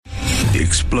The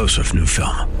explosive new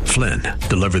film, Flynn,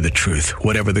 deliver the truth,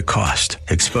 whatever the cost,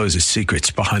 exposes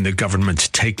secrets behind the government's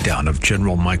takedown of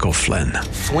General Michael Flynn.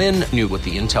 Flynn knew what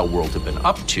the intel world had been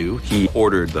up to. He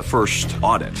ordered the first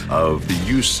audit of the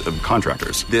use of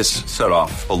contractors. This set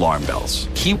off alarm bells.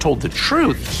 He told the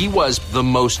truth. He was the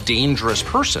most dangerous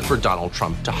person for Donald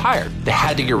Trump to hire. They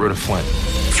had to get rid of Flynn.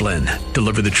 Flynn,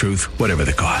 deliver the truth, whatever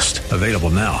the cost. Available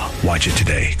now. Watch it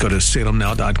today. Go to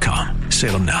salemnow.com.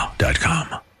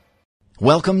 salemnow.com.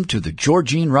 Welcome to the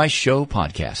Georgene Rice Show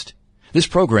podcast. This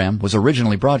program was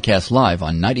originally broadcast live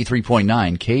on 93.9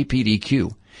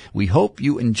 KPDQ. We hope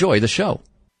you enjoy the show.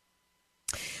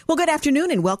 Well, good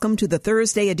afternoon and welcome to the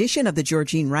Thursday edition of the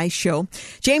Georgene Rice Show.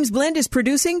 James Blend is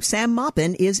producing. Sam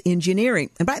Maupin is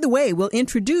engineering. And by the way, we'll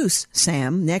introduce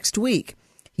Sam next week.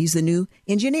 He's the new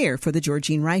engineer for the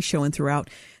Georgene Rice Show and throughout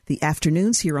the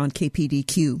afternoons here on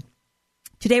KPDQ.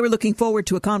 Today, we're looking forward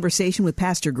to a conversation with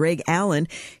Pastor Greg Allen.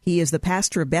 He is the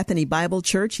pastor of Bethany Bible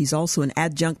Church. He's also an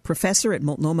adjunct professor at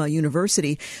Multnomah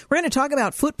University. We're going to talk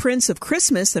about footprints of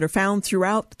Christmas that are found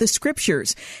throughout the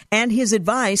scriptures and his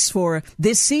advice for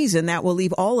this season that will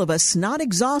leave all of us not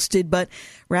exhausted, but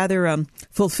rather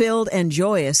fulfilled and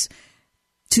joyous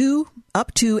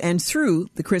up to and through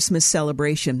the Christmas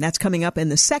celebration. That's coming up in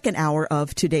the second hour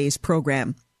of today's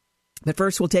program. But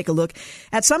first, we'll take a look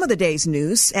at some of the day's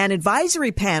news. An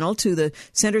advisory panel to the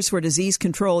Centers for Disease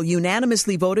Control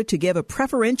unanimously voted to give a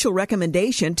preferential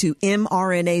recommendation to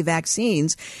mRNA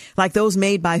vaccines like those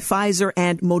made by Pfizer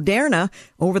and Moderna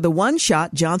over the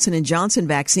one-shot Johnson & Johnson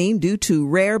vaccine due to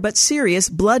rare but serious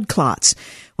blood clots.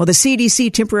 Well, the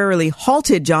CDC temporarily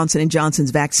halted Johnson & Johnson's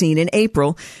vaccine in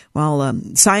April while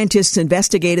scientists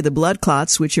investigated the blood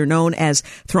clots, which are known as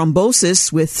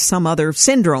thrombosis with some other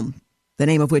syndrome, the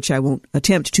name of which I won't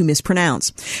attempt to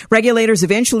mispronounce. Regulators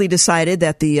eventually decided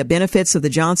that the benefits of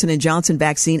the Johnson & Johnson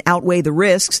vaccine outweigh the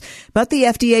risks, but the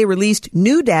FDA released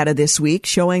new data this week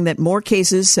showing that more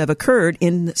cases have occurred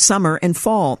in summer and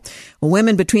fall. Well,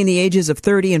 women between the ages of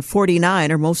 30 and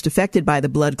 49 are most affected by the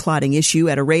blood clotting issue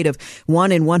at a rate of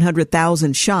 1 in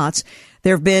 100,000 shots.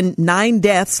 There have been 9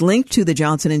 deaths linked to the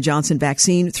Johnson & Johnson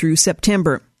vaccine through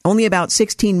September. Only about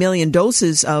 16 million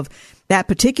doses of that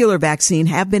particular vaccine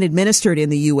have been administered in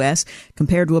the U.S.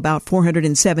 compared to about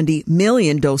 470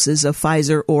 million doses of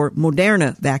Pfizer or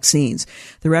Moderna vaccines.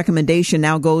 The recommendation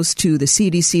now goes to the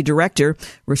CDC director,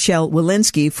 Rochelle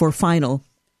Walensky, for final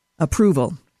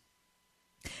approval.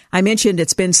 I mentioned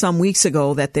it's been some weeks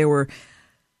ago that there were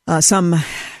some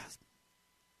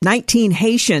 19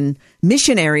 Haitian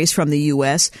missionaries from the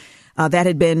U.S. That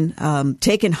had been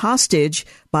taken hostage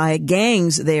by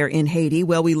gangs there in Haiti.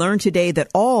 Well, we learned today that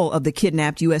all of the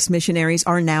kidnapped U.S. missionaries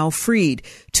are now freed.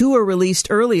 2 were released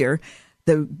earlier.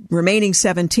 The remaining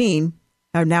 17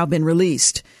 have now been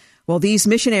released. Well, these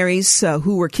missionaries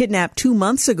who were kidnapped 2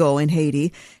 months ago in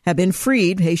Haiti have been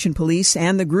freed, Haitian police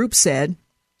and the group said.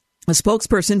 A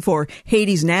spokesperson for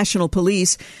Haiti's National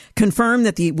Police confirmed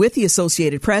that with the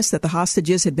Associated Press that the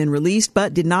hostages had been released,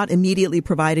 but did not immediately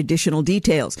provide additional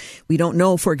details. We don't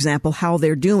know, for example, how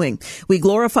they're doing. We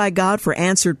glorify God for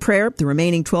answered prayer. The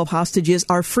remaining 12 hostages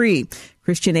are free.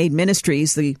 Christian Aid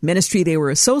Ministries, the ministry they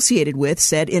were associated with,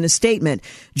 said in a statement,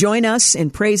 "Join us in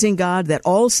praising God that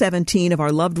all 17 of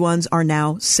our loved ones are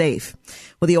now safe."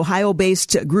 Well, the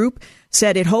Ohio-based group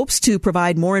said it hopes to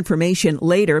provide more information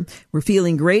later. "We're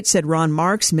feeling great," said Ron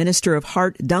Marks, minister of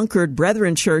Hart Dunkard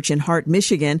Brethren Church in Hart,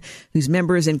 Michigan, whose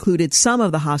members included some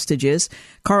of the hostages.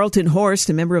 Carlton Horst,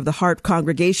 a member of the Hart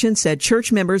congregation, said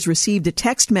church members received a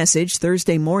text message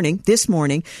this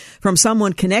morning, from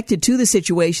someone connected to the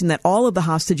situation that all of the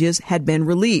hostages had been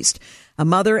released. A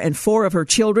mother and 4 of her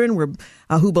children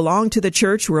who belonged to the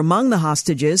church were among the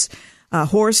hostages.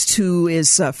 Horst, who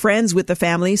is friends with the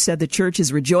family, said the church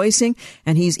is rejoicing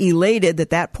and he's elated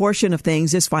that portion of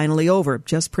things is finally over.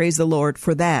 Just praise the Lord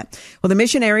for that. Well, the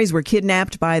missionaries were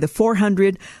kidnapped by the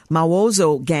 400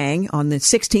 Mawozo gang on the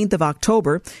 16th of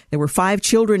October. There were 5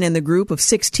 children in the group of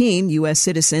 16 U.S.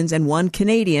 citizens and 1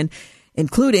 Canadian,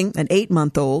 including an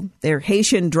 8-month-old. Their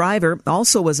Haitian driver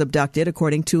also was abducted,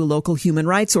 according to a local human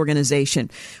rights organization.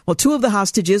 Well, 2 of the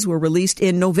hostages were released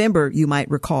in November, you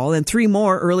might recall, and 3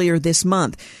 more earlier this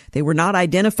month. They were not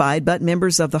identified, but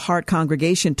members of the Hart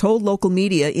congregation told local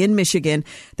media in Michigan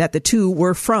that the 2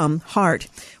 were from Hart.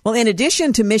 Well, in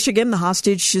addition to Michigan, the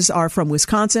hostages are from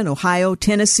Wisconsin, Ohio,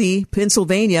 Tennessee,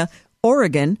 Pennsylvania,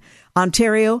 Oregon,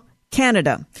 Ontario,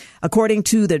 Canada. According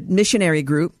to the missionary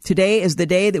group, today is the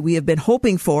day that we have been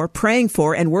hoping for, praying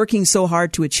for, and working so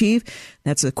hard to achieve.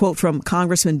 That's a quote from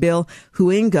Congressman Bill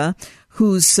Huinga,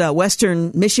 whose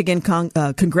Western Michigan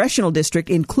congressional district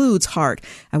includes Hart.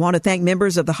 I want to thank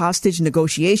members of the hostage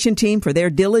negotiation team for their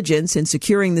diligence in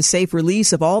securing the safe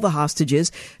release of all the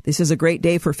hostages. This is a great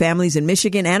day for families in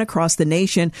Michigan and across the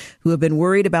nation who have been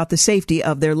worried about the safety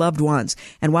of their loved ones.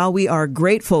 And while we are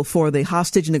grateful for the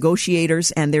hostage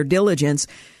negotiators and their diligence,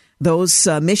 those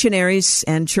missionaries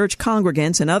and church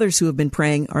congregants and others who have been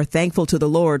praying are thankful to the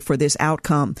Lord for this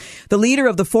outcome. The leader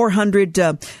of the 400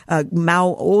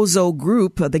 Mao Ozo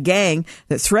group, the gang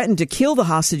that threatened to kill the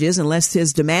hostages unless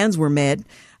his demands were met,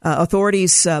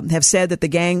 authorities have said that the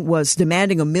gang was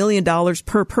demanding $1 million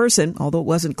per person, although it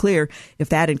wasn't clear if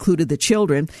that included the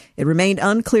children. It remained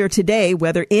unclear today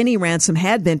whether any ransom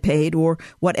had been paid or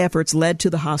what efforts led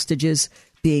to the hostages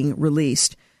being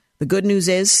released. The good news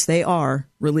is they are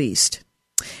released.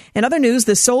 In other news,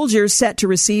 the soldiers set to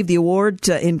receive the award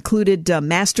included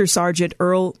Master Sergeant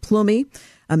Earl Plumey,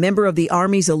 a member of the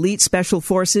Army's elite special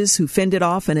forces who fended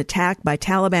off an attack by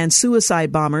Taliban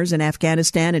suicide bombers in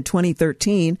Afghanistan in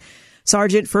 2013.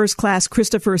 Sergeant First Class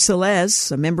Christopher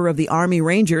Selez, a member of the Army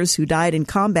Rangers who died in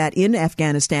combat in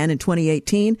Afghanistan in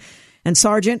 2018. And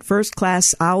Sergeant First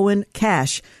Class Alwyn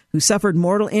Cash, who suffered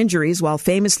mortal injuries while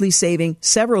famously saving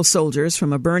several soldiers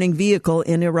from a burning vehicle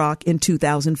in Iraq in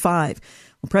 2005.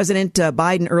 Well, President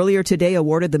Biden earlier today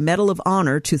awarded the Medal of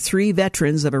Honor to 3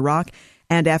 veterans of Iraq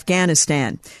and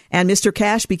Afghanistan. And Mr.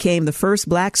 Cash became the first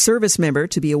black service member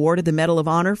to be awarded the Medal of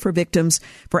Honor for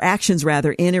actions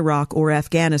in Iraq or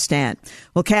Afghanistan.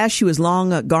 Well, Cash, who has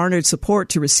long garnered support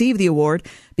to receive the award,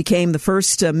 became the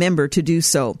first member to do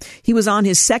so. He was on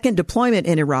his second deployment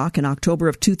in Iraq in October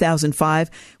of 2005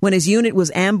 when his unit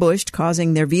was ambushed,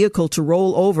 causing their vehicle to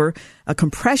roll over a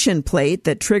compression plate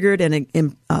that triggered an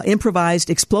improvised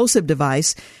explosive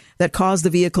device that caused the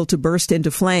vehicle to burst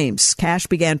into flames. Cash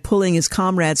began pulling his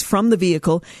comrades from the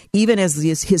vehicle, even as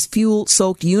his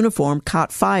fuel-soaked uniform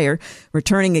caught fire,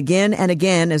 returning again and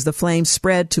again as the flames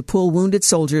spread to pull wounded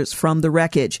soldiers from the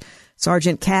wreckage.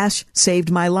 Sergeant Cash saved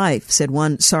my life, said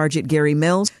one Sergeant Gary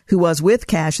Mills, who was with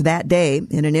Cash that day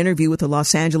in an interview with the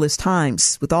Los Angeles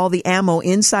Times. With all the ammo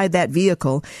inside that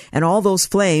vehicle and all those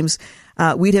flames,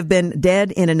 we'd have been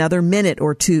dead in another minute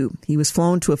or two. He was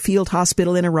flown to a field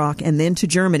hospital in Iraq and then to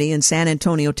Germany in San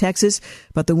Antonio, Texas,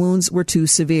 but the wounds were too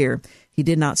severe. He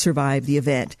did not survive the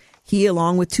event. He,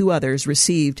 along with 2 others,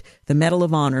 received the Medal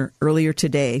of Honor earlier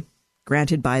today,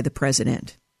 granted by the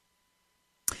president.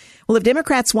 Well, if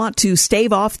Democrats want to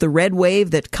stave off the red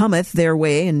wave that cometh their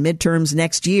way in midterms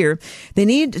next year, they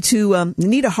need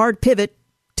a hard pivot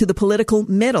to the political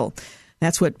middle.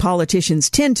 That's what politicians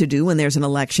tend to do when there's an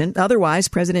election. Otherwise,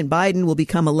 President Biden will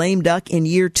become a lame duck in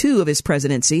year 2 of his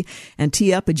presidency and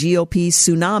tee up a GOP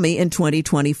tsunami in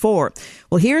 2024.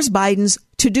 Well, here's Biden's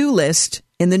to-do list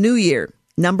in the new year.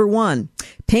 Number 1,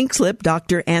 pink slip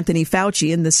Dr. Anthony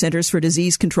Fauci and the Centers for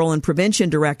Disease Control and Prevention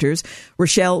directors,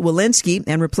 Rochelle Walensky,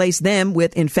 and replace them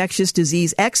with infectious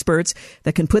disease experts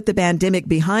that can put the pandemic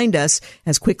behind us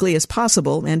as quickly as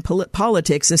possible and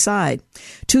politics aside.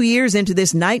 2 years into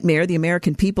this nightmare, the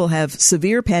American people have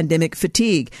severe pandemic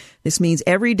fatigue. This means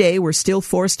every day we're still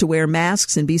forced to wear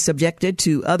masks and be subjected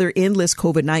to other endless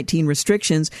COVID-19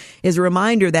 restrictions is a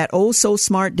reminder that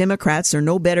oh-so-smart Democrats are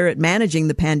no better at managing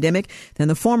the pandemic than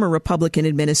the former Republican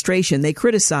administration they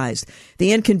criticized.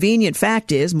 The inconvenient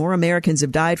fact is more Americans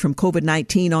have died from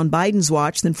COVID-19 on Biden's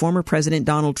watch than former President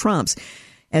Donald Trump's.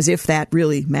 As if that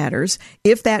really matters.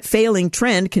 If that failing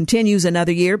trend continues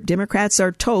another year, Democrats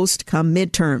are toast come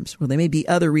midterms. Well, there may be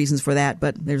other reasons for that,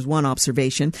 but there's one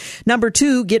observation. Number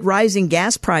 2, get rising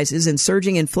gas prices and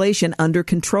surging inflation under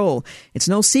control. It's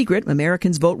no secret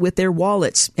Americans vote with their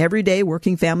wallets. Every day,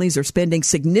 working families are spending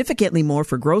significantly more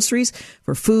for groceries,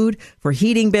 for food, for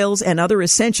heating bills, and other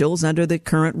essentials under the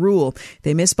current rule.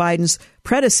 They miss Biden's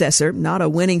predecessor, not a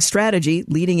winning strategy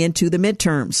leading into the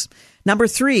midterms. Number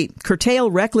 3, curtail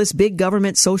reckless big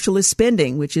government socialist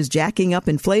spending, which is jacking up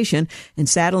inflation and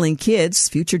saddling kids,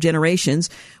 future generations,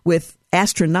 with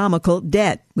astronomical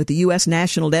debt, with the U.S.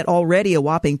 national debt already a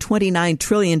whopping $29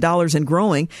 trillion and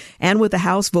growing, and with the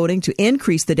House voting to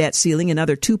increase the debt ceiling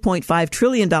another $2.5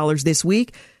 trillion this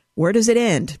week. Where does it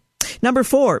end? Number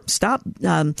 4, stop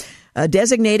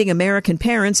designating American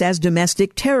parents as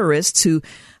domestic terrorists who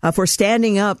for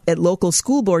standing up at local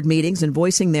school board meetings and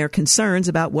voicing their concerns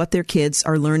about what their kids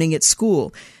are learning at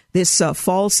school. This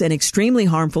false and extremely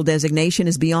harmful designation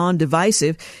is beyond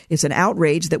divisive. It's an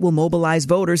outrage that will mobilize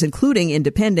voters, including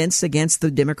independents, against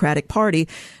the Democratic Party,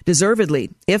 deservedly.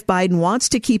 If Biden wants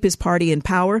to keep his party in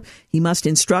power, he must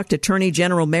instruct Attorney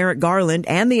General Merrick Garland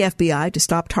and the FBI to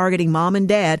stop targeting mom and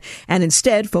dad and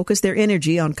instead focus their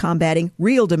energy on combating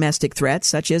real domestic threats,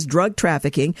 such as drug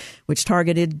trafficking, which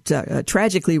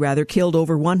tragically killed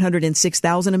over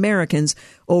 106,000 Americans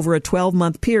over a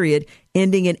 12-month period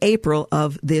ending in April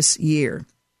of this year.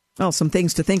 Well, some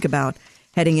things to think about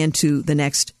heading into the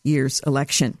next year's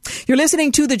election. You're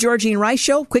listening to The Georgene Rice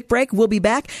Show. Quick break. We'll be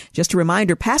back. Just a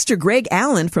reminder, Pastor Greg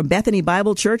Allen from Bethany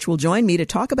Bible Church will join me to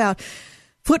talk about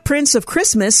footprints of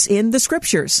Christmas in the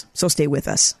Scriptures. So stay with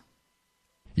us.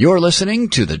 You're listening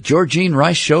to The Georgene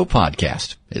Rice Show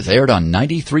podcast. It's aired on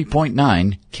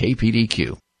 93.9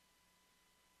 KPDQ.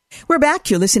 We're back.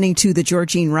 You're listening to The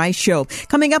Georgene Rice Show.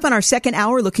 Coming up on our second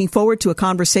hour, looking forward to a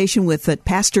conversation with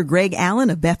Pastor Greg Allen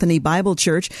of Bethany Bible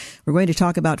Church. We're going to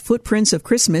talk about footprints of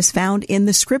Christmas found in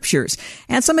the Scriptures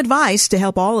and some advice to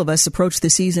help all of us approach the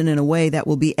season in a way that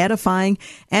will be edifying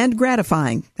and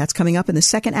gratifying. That's coming up in the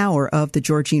second hour of The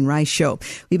Georgene Rice Show.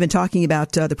 We've been talking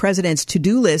about the president's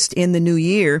to-do list in the new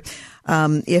year.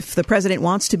 If the president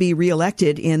wants to be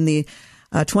reelected in the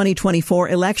 2024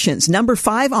 elections. Number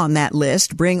 5 on that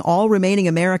list, bring all remaining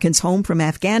Americans home from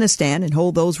Afghanistan and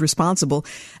hold those responsible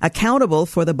accountable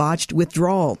for the botched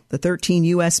withdrawal. The 13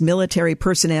 U.S. military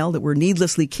personnel that were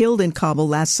needlessly killed in Kabul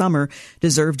last summer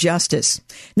deserve justice.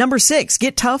 Number 6,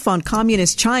 get tough on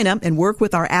communist China and work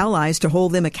with our allies to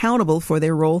hold them accountable for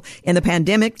their role in the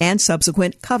pandemic and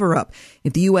subsequent cover-up.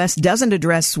 If the U.S. doesn't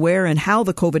address where and how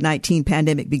the COVID-19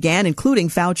 pandemic began, including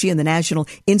Fauci and the National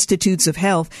Institutes of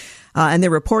Health, and their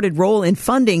reported role in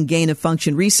funding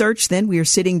gain-of-function research, then we are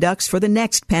sitting ducks for the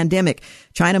next pandemic.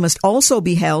 China must also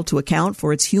be held to account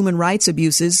for its human rights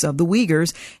abuses of the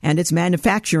Uyghurs and its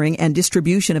manufacturing and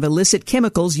distribution of illicit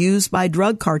chemicals used by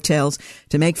drug cartels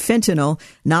to make fentanyl,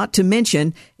 not to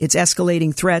mention its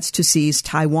escalating threats to seize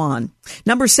Taiwan.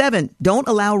 Number 7, don't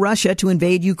allow Russia to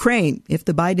invade Ukraine. If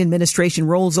the Biden administration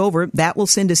rolls over, that will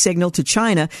send a signal to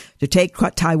China to take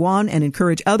Taiwan and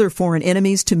encourage other foreign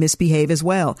enemies to misbehave as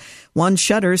well. One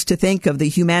shudders to think of the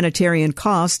humanitarian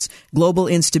costs, global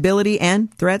instability,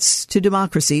 and threats to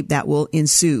democracy that will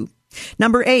ensue.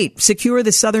 Number 8, secure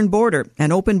the southern border.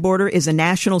 An open border is a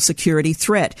national security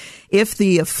threat. If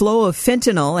the flow of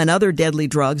fentanyl and other deadly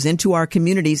drugs into our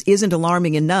communities isn't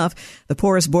alarming enough, the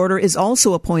porous border is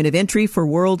also a point of entry for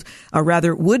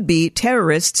would-be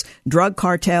terrorists, drug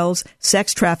cartels,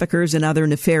 sex traffickers, and other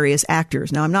nefarious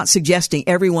actors. Now, I'm not suggesting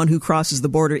everyone who crosses the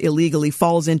border illegally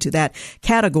falls into that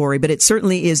category, but it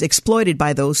certainly is exploited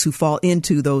by those who fall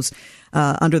into those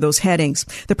under those headings.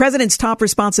 The president's top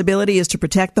responsibility is to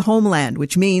protect the homeland,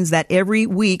 which means that every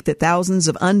week that thousands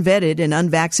of unvetted and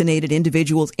unvaccinated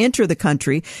individuals enter the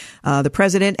country, the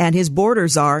president and his border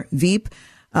czar, Veep,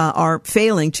 are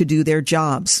failing to do their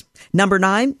jobs. Number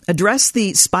 9, address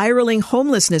the spiraling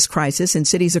homelessness crisis in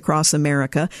cities across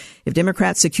America. If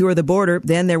Democrats secure the border,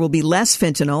 then there will be less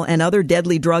fentanyl and other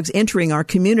deadly drugs entering our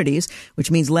communities, which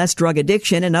means less drug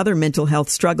addiction and other mental health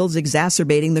struggles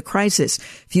exacerbating the crisis.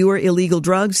 Fewer illegal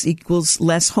drugs equals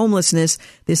less homelessness.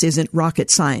 This isn't rocket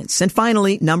science. And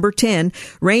finally, number 10,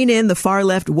 rein in the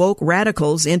far-left woke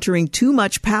radicals entering too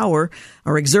much power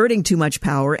or exerting too much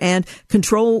power and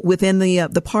control within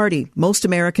the party. Most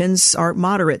Americans are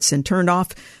moderates and turned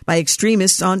off by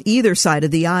extremists on either side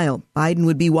of the aisle. Biden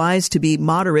would be wise to be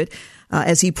moderate,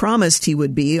 as he promised he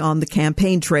would be on the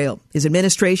campaign trail. His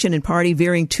administration and party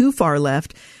veering too far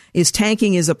left is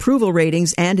tanking his approval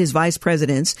ratings and his vice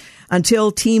president's. Until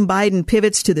Team Biden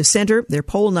pivots to the center, their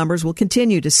poll numbers will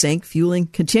continue to sink, fueling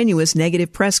continuous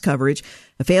negative press coverage.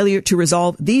 A failure to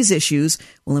resolve these issues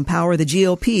will empower the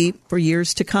GOP for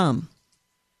years to come.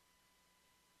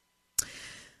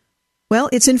 Well,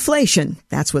 it's inflation.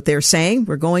 That's what they're saying.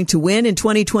 We're going to win in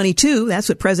 2022. That's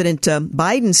what President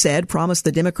Biden said, promised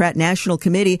the Democrat National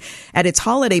Committee at its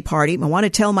holiday party. I want to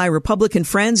tell my Republican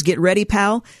friends, get ready,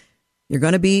 pal. You're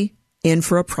going to be in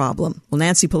for a problem. Well,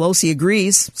 Nancy Pelosi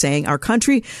agrees, saying our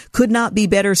country could not be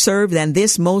better served than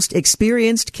this most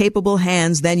experienced, capable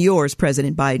hands than yours,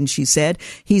 President Biden, she said.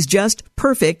 He's just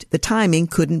perfect. The timing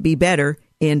couldn't be better,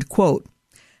 end quote.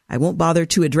 I won't bother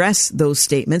to address those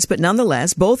statements, but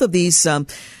nonetheless, both of these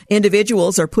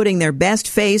individuals are putting their best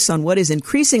face on what is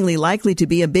increasingly likely to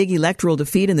be a big electoral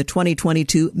defeat in the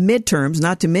 2022 midterms,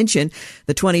 not to mention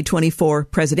the 2024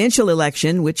 presidential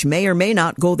election, which may or may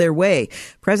not go their way.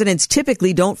 Presidents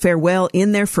typically don't fare well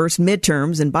in their first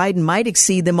midterms, and Biden might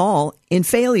exceed them all in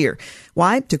failure.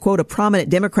 Why? To quote a prominent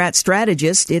Democrat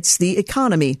strategist, it's the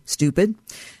economy, stupid.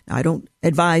 I don't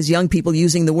advise young people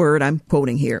using the word I'm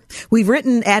quoting here. We've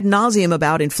written ad nauseum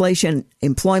about inflation,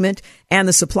 employment, and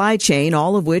the supply chain,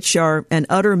 all of which are an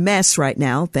utter mess right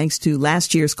now, thanks to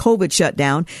last year's COVID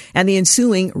shutdown and the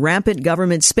ensuing rampant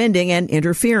government spending and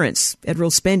interference.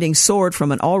 Federal spending soared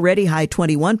from an already high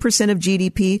 21% of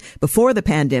GDP before the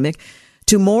pandemic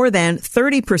to more than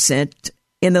 30%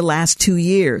 in the last 2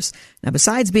 years. Now,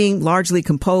 besides being largely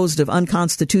composed of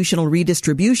unconstitutional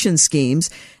redistribution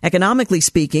schemes, economically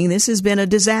speaking, this has been a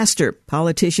disaster.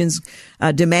 Politicians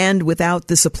demand without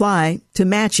the supply to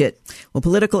match it. Well,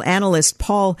 political analyst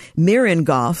Paul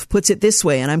Mirengoff puts it this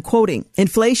way, and I'm quoting,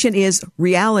 "Inflation is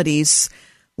reality's,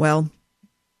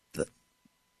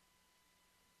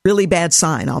 really bad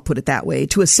sign, I'll put it that way,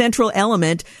 to a central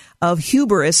element of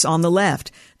hubris on the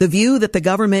left. The view that the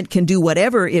government can do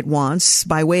whatever it wants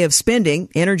by way of spending,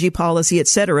 energy policy,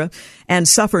 etc., and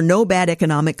suffer no bad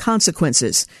economic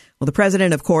consequences. Well, the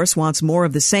president, of course, wants more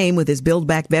of the same with his Build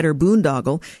Back Better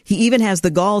boondoggle. He even has the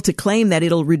gall to claim that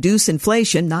it'll reduce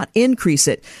inflation, not increase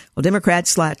it. Well,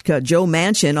 Democrats like Joe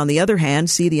Manchin, on the other hand,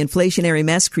 see the inflationary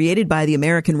mess created by the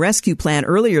American Rescue Plan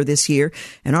earlier this year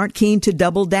and aren't keen to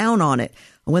double down on it.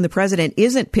 When the president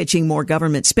isn't pitching more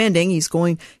government spending, he's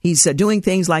doing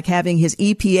things like having his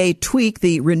EPA tweak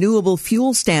the renewable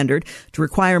fuel standard to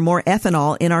require more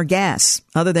ethanol in our gas,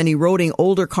 other than eroding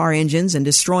older car engines and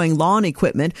destroying lawn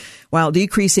equipment while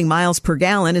decreasing miles per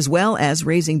gallon, as well as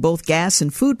raising both gas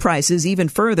and food prices even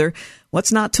further.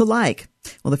 What's not to like?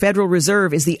 Well, the Federal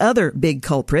Reserve is the other big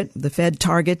culprit. The Fed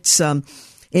targets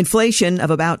inflation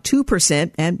of about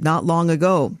 2% and not long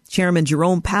ago. Chairman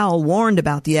Jerome Powell warned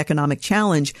about the economic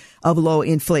challenge of low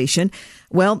inflation.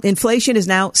 Well, inflation is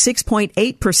now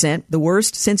 6.8%, the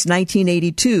worst since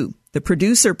 1982. The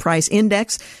Producer Price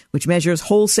Index, which measures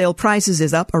wholesale prices,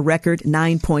 is up a record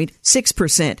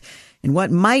 9.6%. In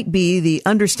what might be the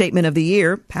understatement of the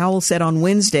year, Powell said on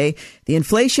Wednesday, the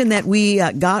inflation that we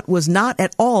got was not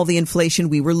at all the inflation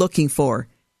we were looking for,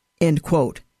 end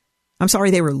quote. I'm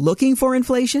sorry, they were looking for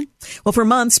inflation? Well, for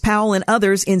months, Powell and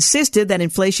others insisted that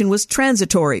inflation was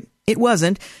transitory. It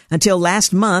wasn't until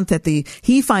last month that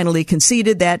he finally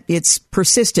conceded that it's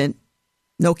persistent.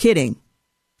 No kidding.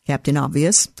 Captain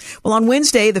Obvious. Well, on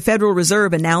Wednesday, the Federal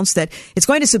Reserve announced that it's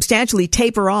going to substantially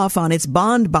taper off on its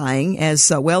bond buying,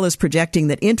 as well as projecting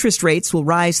that interest rates will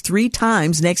rise 3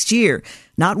 times next year,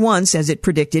 not once as it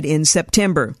predicted in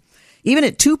September. Even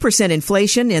at 2%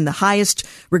 inflation and the highest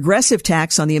regressive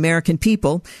tax on the American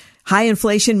people, high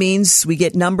inflation means we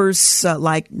get numbers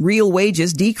like real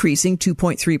wages decreasing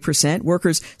 2.3%.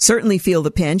 Workers certainly feel the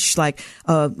pinch, like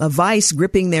a vice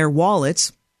gripping their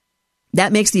wallets.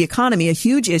 That makes the economy a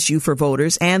huge issue for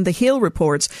voters, and The Hill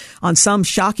reports on some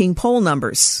shocking poll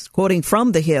numbers. Quoting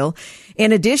from The Hill,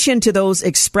 in addition to those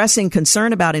expressing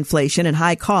concern about inflation and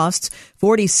high costs,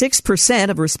 46%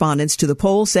 of respondents to the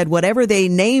poll said whatever they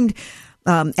named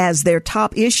as their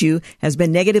top issue has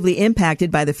been negatively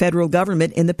impacted by the federal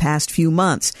government in the past few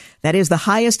months. That is the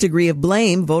highest degree of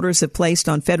blame voters have placed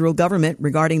on federal government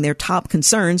regarding their top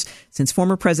concerns since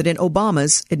former President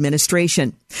Obama's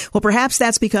administration. Well, perhaps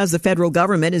that's because the federal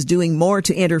government is doing more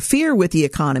to interfere with the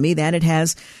economy than it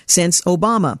has since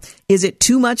Obama. Is it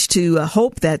too much to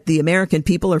hope that the American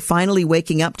people are finally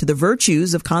waking up to the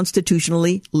virtues of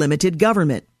constitutionally limited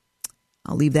government?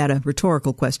 I'll leave that a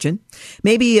rhetorical question.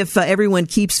 Maybe if everyone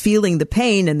keeps feeling the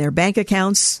pain in their bank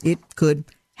accounts, it could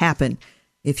happen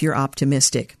if you're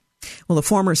optimistic. Well, a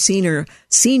former senior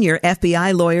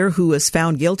FBI lawyer who was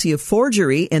found guilty of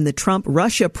forgery in the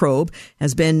Trump-Russia probe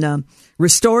has been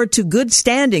restored to good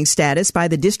standing status by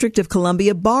the District of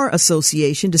Columbia Bar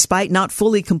Association despite not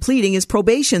fully completing his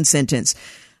probation sentence.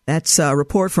 That's a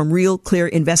report from Real Clear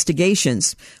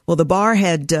Investigations. Well, the bar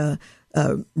had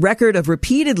record of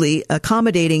repeatedly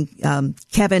accommodating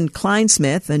Kevin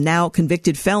Kleinsmith, a now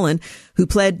convicted felon who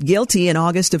pled guilty in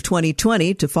August of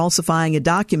 2020 to falsifying a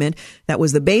document that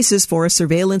was the basis for a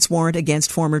surveillance warrant against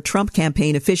former Trump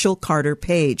campaign official Carter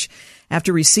Page.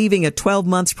 After receiving a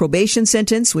 12-month probation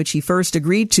sentence, which he first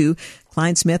agreed to,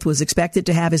 Kleinsmith was expected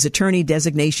to have his attorney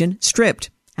designation stripped.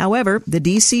 However, the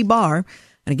D.C. Bar,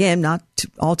 and again, not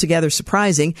altogether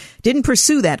surprising, didn't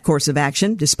pursue that course of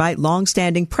action despite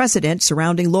long-standing precedent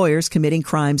surrounding lawyers committing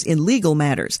crimes in legal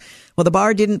matters. Well, the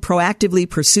bar didn't proactively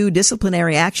pursue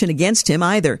disciplinary action against him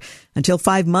either until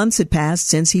 5 months had passed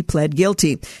since he pled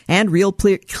guilty. And Real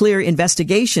Clear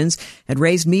Investigations had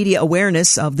raised media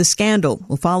awareness of the scandal.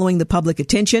 Well, following the public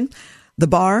attention, the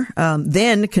bar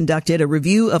then conducted a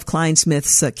review of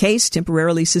Kleinsmith's case,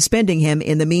 temporarily suspending him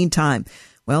in the meantime.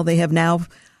 Well, they have now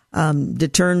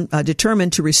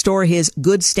determined to restore his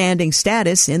good standing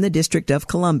status in the District of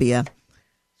Columbia.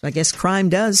 So I guess crime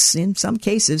does, in some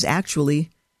cases,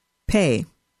 actually pay.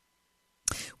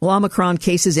 Well, Omicron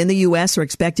cases in the U.S. are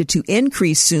expected to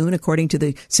increase soon, according to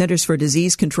the Centers for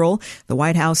Disease Control. The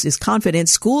White House is confident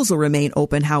schools will remain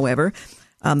open, however.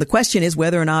 The question is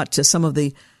whether or not some of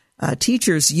the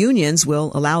teachers' unions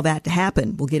will allow that to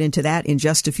happen. We'll get into that in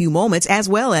just a few moments, as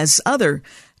well as other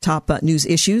top news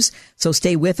issues. So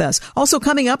stay with us. Also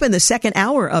coming up in the second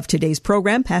hour of today's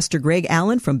program, Pastor Greg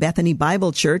Allen from Bethany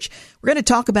Bible Church. We're going to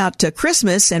talk about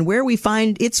Christmas and where we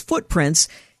find its footprints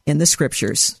in the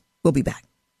scriptures. We'll be back.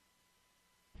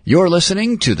 You're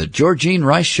listening to the Georgene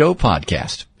Rice Show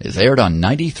podcast. It's aired on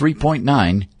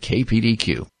 93.9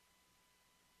 KPDQ.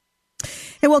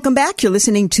 Hey, welcome back. You're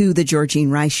listening to the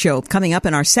Georgene Rice Show. Coming up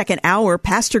in our second hour,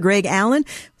 Pastor Greg Allen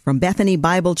from Bethany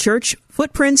Bible Church,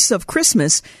 Footprints of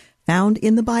Christmas Found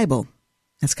in the Bible.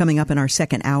 That's coming up in our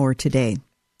second hour today.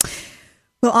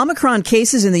 Well, Omicron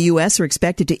cases in the U.S. are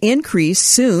expected to increase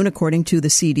soon, according to the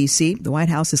CDC. The White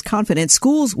House is confident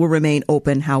schools will remain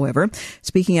open, however.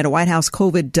 Speaking at a White House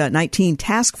COVID-19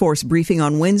 task force briefing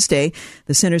on Wednesday,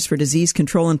 the Centers for Disease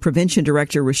Control and Prevention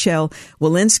Director Rochelle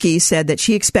Walensky said that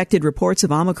she expected reports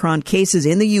of Omicron cases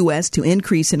in the U.S. to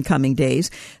increase in coming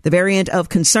days. The variant of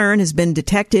concern has been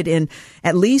detected in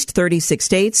at least 36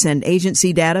 states, and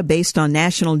agency data based on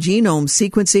national genome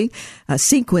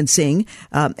sequencing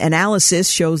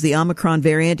analysis shows the Omicron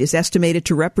variant is estimated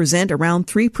to represent around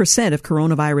 3% of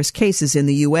coronavirus cases in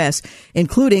the U.S.,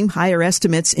 including higher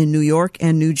estimates in New York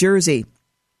and New Jersey.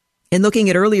 In looking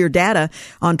at earlier data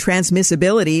on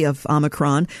transmissibility of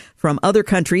Omicron from other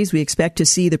countries, we expect to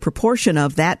see the proportion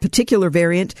of that particular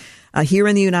variant here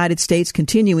in the United States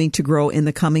continuing to grow in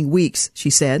the coming weeks, she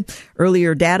said.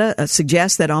 Earlier data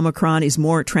suggests that Omicron is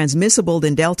more transmissible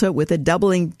than Delta, with a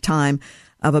doubling time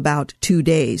of about 2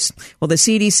 days. Well, the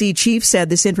CDC chief said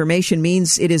this information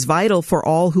means it is vital for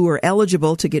all who are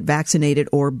eligible to get vaccinated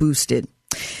or boosted.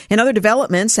 In other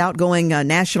developments, outgoing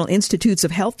National Institutes of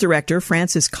Health Director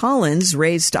Francis Collins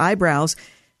raised eyebrows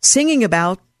singing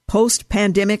about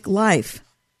post-pandemic life.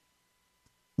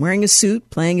 Wearing a suit,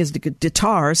 playing his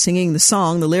guitar, singing the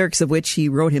song, the lyrics of which he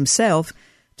wrote himself,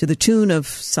 to the tune of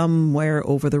Somewhere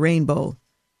Over the Rainbow.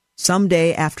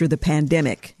 Someday after the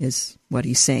pandemic is what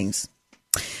he sings.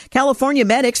 California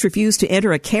medics refused to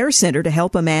enter a care center to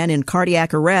help a man in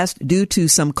cardiac arrest due to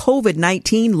some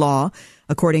COVID-19 law,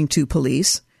 according to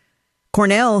police.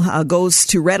 Cornell goes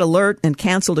to red alert and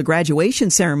canceled a graduation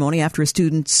ceremony after a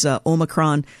student's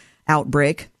Omicron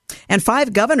outbreak. And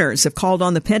 5 governors have called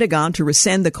on the Pentagon to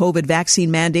rescind the COVID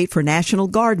vaccine mandate for National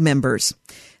Guard members.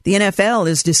 The NFL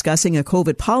is discussing a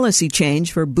COVID policy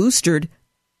change for boosted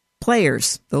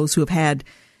players, those who have had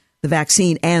the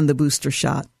vaccine and the booster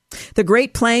shot. The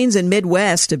Great Plains and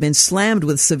Midwest have been slammed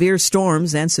with severe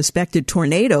storms and suspected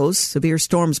tornadoes. Severe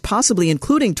storms, possibly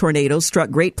including tornadoes, struck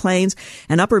Great Plains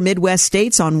and upper Midwest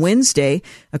states on Wednesday,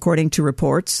 according to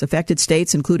reports. Affected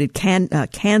states included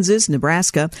Kansas,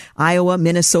 Nebraska, Iowa,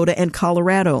 Minnesota, and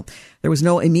Colorado. There was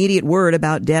no immediate word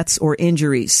about deaths or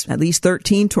injuries. At least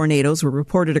 13 tornadoes were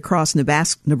reported across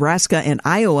Nebraska and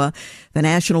Iowa. The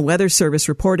National Weather Service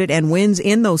reported, and winds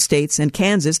in those states and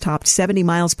Kansas topped 70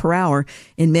 miles per hour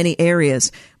in many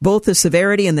areas. Both the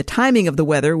severity and the timing of the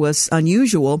weather was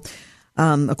unusual,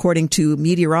 according to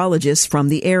meteorologists from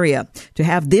the area. To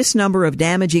have this number of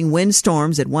damaging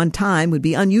windstorms at one time would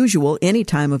be unusual any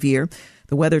time of year,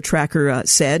 the weather tracker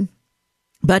said.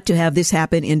 But to have this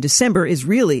happen in December is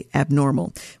really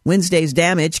abnormal. Wednesday's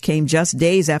damage came just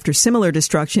days after similar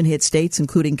destruction hit states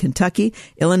including Kentucky,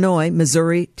 Illinois,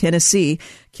 Missouri, Tennessee,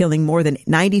 killing more than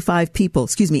 85 people,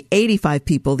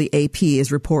 the AP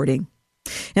is reporting.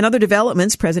 In other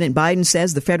developments, President Biden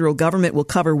says the federal government will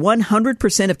cover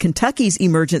 100% of Kentucky's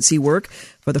emergency work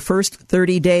for the first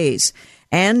 30 days.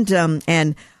 And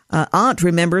aunt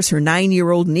remembers her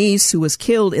 9-year-old niece who was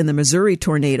killed in the Missouri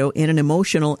tornado in an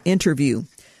emotional interview.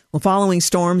 Well, following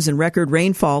storms and record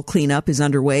rainfall, cleanup is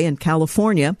underway in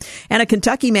California, and a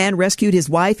Kentucky man rescued his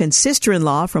wife and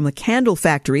sister-in-law from a candle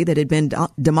factory that had been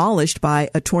demolished by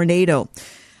a tornado.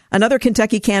 Another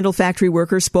Kentucky candle factory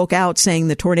worker spoke out, saying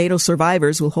the tornado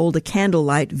survivors will hold a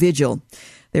candlelight vigil.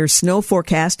 There's snow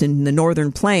forecast in the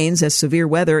northern plains as severe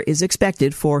weather is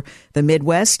expected for the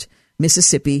Midwest,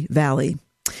 Mississippi Valley.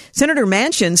 Senator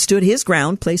Manchin stood his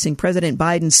ground, placing President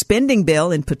Biden's spending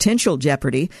bill in potential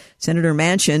jeopardy. Senator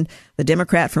Manchin, the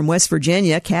Democrat from West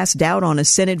Virginia, cast doubt on a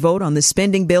Senate vote on the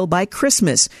spending bill by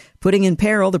Christmas, putting in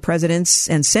peril the president's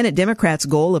and Senate Democrats'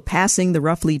 goal of passing the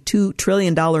roughly $2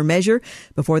 trillion measure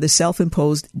before the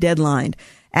self-imposed deadline.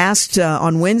 Asked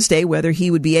on Wednesday whether he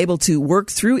would be able to work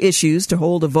through issues to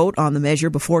hold a vote on the measure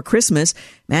before Christmas,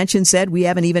 Manchin said, "We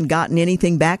haven't even gotten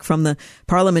anything back from the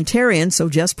parliamentarians, so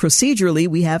just procedurally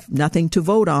we have nothing to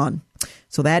vote on."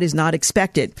 So that is not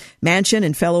expected. Manchin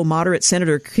and fellow moderate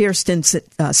Senator Kyrsten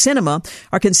Sinema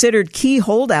are considered key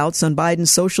holdouts on Biden's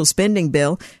social spending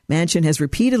bill. Manchin has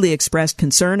repeatedly expressed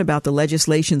concern about the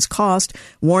legislation's cost,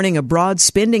 warning a broad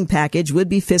spending package would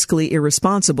be fiscally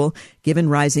irresponsible given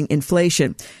rising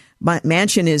inflation.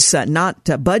 Manchin is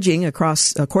not budging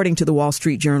according to the Wall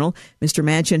Street Journal. Mr.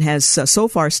 Manchin has so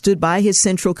far stood by his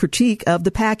central critique of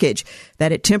the package,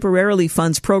 that it temporarily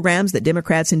funds programs that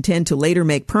Democrats intend to later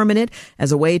make permanent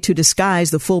as a way to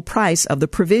disguise the full price of the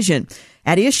provision.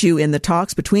 At issue in the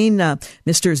talks between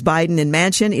Mr. Biden and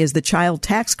Manchin is the child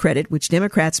tax credit, which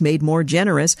Democrats made more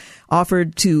generous,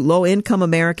 offered to low-income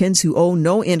Americans who owe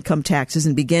no income taxes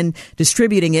and begin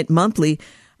distributing it monthly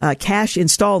cash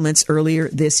installments earlier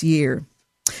this year.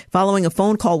 Following a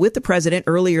phone call with the president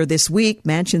earlier this week,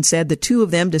 Manchin said the two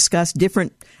of them discussed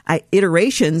different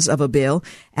iterations of a bill.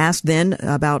 Asked then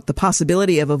about the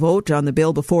possibility of a vote on the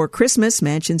bill before Christmas,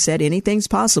 Manchin said anything's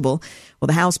possible. Well,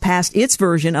 the House passed its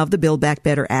version of the Build Back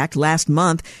Better Act last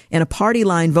month in a party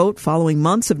line vote following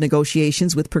months of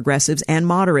negotiations with progressives and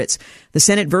moderates. The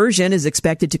Senate version is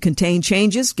expected to contain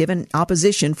changes given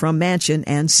opposition from Manchin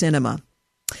and Sinema.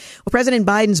 Well, President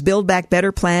Biden's Build Back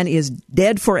Better plan is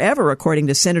dead forever, according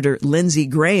to Senator Lindsey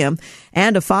Graham.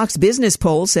 And a Fox Business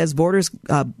poll says voters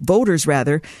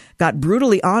got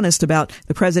brutally honest about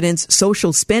the president's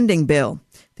social spending bill.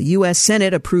 The U.S.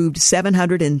 Senate approved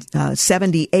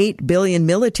 $778 billion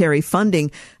military funding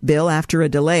bill after a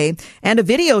delay. And a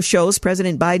video shows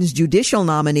President Biden's judicial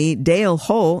nominee, Dale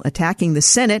Ho, attacking the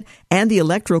Senate and the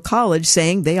Electoral College,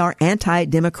 saying they are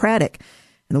anti-democratic.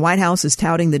 And the White House is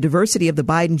touting the diversity of the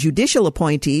Biden judicial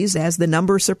appointees as the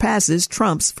number surpasses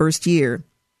Trump's first year.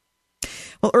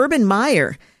 Well, Urban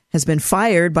Meyer has been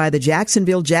fired by the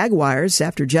Jacksonville Jaguars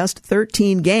after just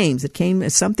 13 games. It came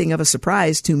as something of a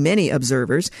surprise to many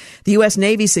observers. The U.S.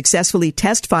 Navy successfully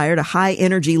test-fired a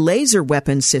high-energy laser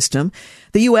weapon system.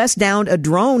 The U.S. downed a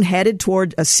drone headed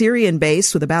toward a Syrian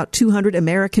base with about 200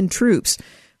 American troops.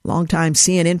 Longtime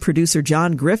CNN producer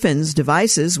John Griffin's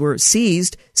devices were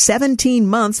seized 17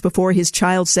 months before his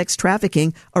child sex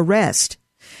trafficking arrest.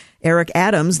 Eric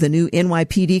Adams, the new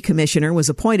NYPD commissioner, was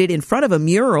appointed in front of a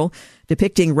mural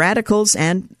depicting radicals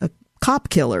and a cop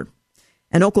killer.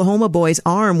 An Oklahoma boy's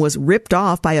arm was ripped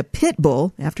off by a pit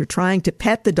bull after trying to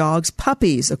pet the dog's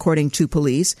puppies, according to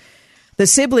police. The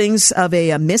siblings of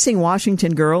a missing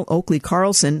Washington girl, Oakley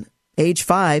Carlson, age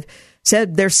 5,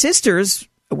 said their sisters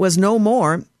was no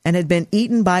more and had been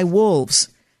eaten by wolves.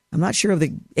 I'm not sure of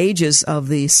the ages of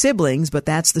the siblings, but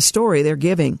that's the story they're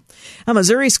giving. A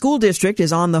Missouri school district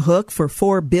is on the hook for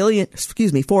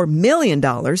 $4 million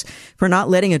for not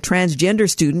letting a transgender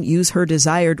student use her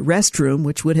desired restroom,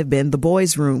 which would have been the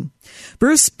boys' room.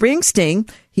 Bruce Springsteen,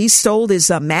 he sold his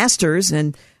masters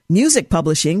and music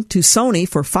publishing to Sony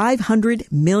for $500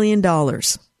 million.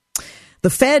 The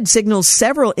Fed signals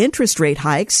several interest rate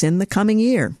hikes in the coming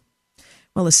year.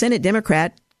 Well, a Senate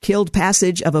Democrat killed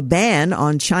passage of a ban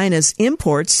on China's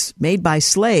imports made by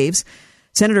slaves.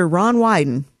 Senator Ron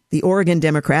Wyden, the Oregon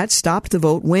Democrat, stopped the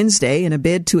vote Wednesday in a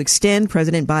bid to extend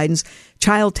President Biden's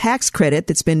child tax credit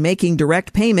that's been making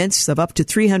direct payments of up to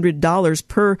 $300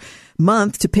 per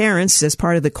month to parents as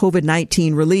part of the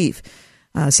COVID-19 relief.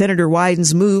 Senator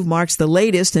Wyden's move marks the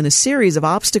latest in a series of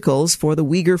obstacles for the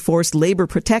Uyghur Forced Labor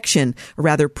Prevention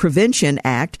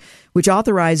Act, which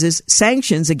authorizes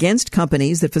sanctions against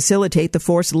companies that facilitate the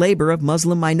forced labor of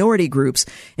Muslim minority groups,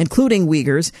 including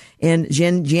Uyghurs, in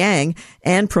Xinjiang,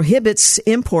 and prohibits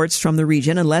imports from the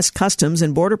region unless Customs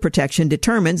and Border Protection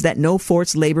determines that no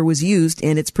forced labor was used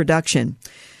in its production.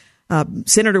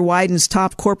 Senator Wyden's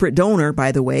top corporate donor,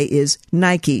 by the way, is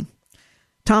Nike.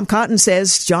 Tom Cotton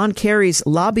says John Kerry's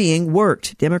lobbying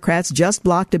worked. Democrats just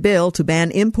blocked a bill to ban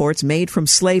imports made from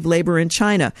slave labor in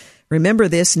China. Remember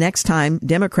this next time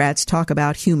Democrats talk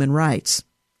about human rights.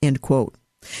 End quote.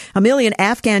 1 million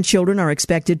Afghan children are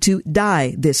expected to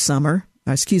die this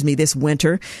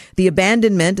winter. The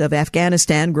abandonment of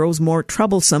Afghanistan grows more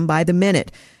troublesome by the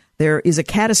minute. There is a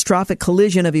catastrophic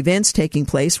collision of events taking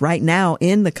place right now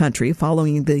in the country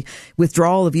following the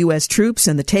withdrawal of U.S. troops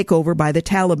and the takeover by the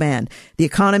Taliban. The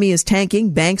economy is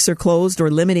tanking, banks are closed or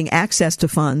limiting access to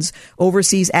funds,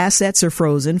 overseas assets are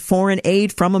frozen, foreign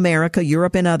aid from America,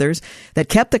 Europe, and others that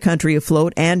kept the country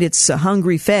afloat and its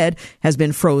hungry Fed has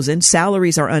been frozen,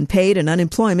 salaries are unpaid, and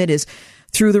unemployment is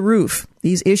through the roof.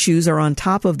 These issues are on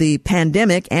top of the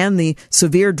pandemic and the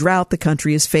severe drought the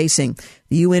country is facing.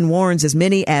 The UN warns as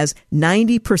many as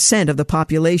 90% of the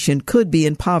population could be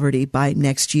in poverty by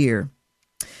next year.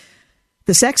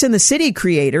 The Sex and the City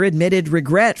creator admitted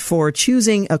regret for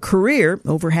choosing a career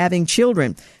over having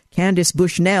children. Candice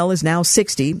Bushnell is now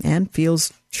 60 and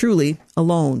feels truly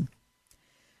alone.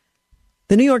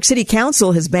 The New York City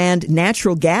Council has banned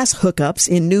natural gas hookups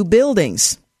in new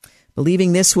buildings.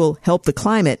 Believing this will help the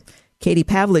climate, Katie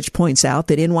Pavlich points out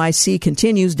that NYC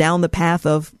continues down the path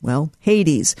of,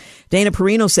 Hades. Dana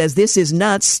Perino says this is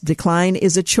nuts. Decline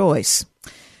is a choice.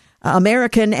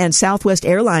 American and Southwest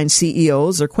Airlines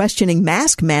CEOs are questioning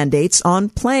mask mandates on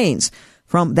planes.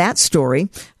 From that story,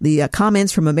 the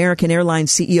comments from American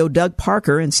Airlines CEO Doug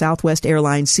Parker and Southwest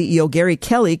Airlines CEO Gary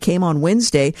Kelly came on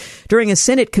Wednesday during a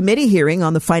Senate committee hearing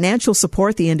on the financial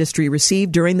support the industry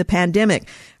received during the pandemic.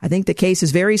 I think the case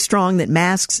is very strong that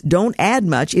masks don't add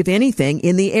much, if anything,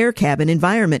 in the air cabin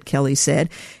environment, Kelly said.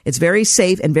 It's very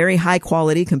safe and very high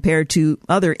quality compared to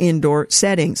other indoor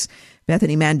settings.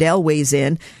 Bethany Mandel weighs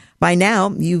in. By now,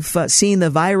 you've seen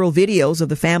the viral videos of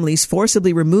the families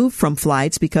forcibly removed from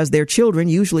flights because their children,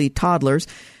 usually toddlers,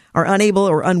 are unable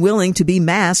or unwilling to be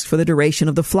masked for the duration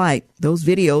of the flight. Those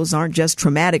videos aren't just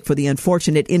traumatic for the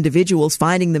unfortunate individuals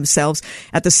finding themselves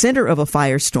at the center of a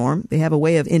firestorm. They have a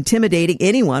way of intimidating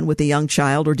anyone with a young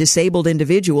child or disabled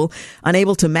individual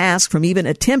unable to mask from even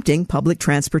attempting public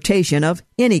transportation of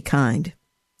any kind.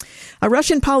 A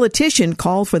Russian politician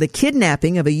called for the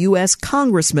kidnapping of a U.S.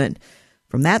 congressman.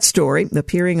 From that story,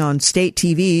 appearing on state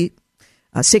TV,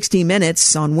 60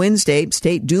 Minutes on Wednesday,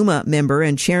 State Duma member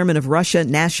and chairman of Russia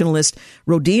Nationalist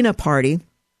Rodina Party,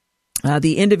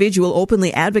 the individual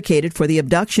openly advocated for the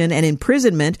abduction and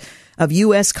imprisonment of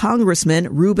U.S. Congressman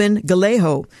Ruben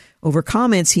Galejo over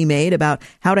comments he made about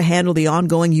how to handle the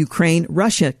ongoing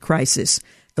Ukraine-Russia crisis.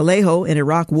 Galejo, an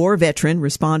Iraq war veteran,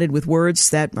 responded with words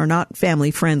that are not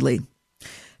family-friendly.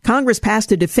 Congress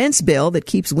passed a defense bill that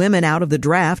keeps women out of the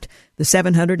draft. The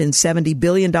 $770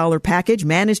 billion package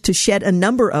managed to shed a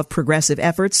number of progressive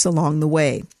efforts along the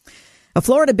way. A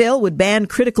Florida bill would ban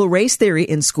critical race theory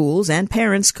in schools, and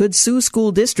parents could sue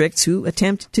school districts who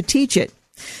attempt to teach it.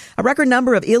 A record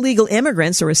number of illegal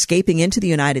immigrants are escaping into the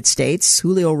United States.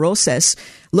 Julio Rosas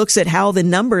looks at how the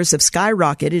numbers have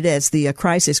skyrocketed as the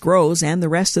crisis grows, and the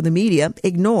rest of the media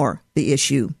ignore the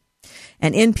issue.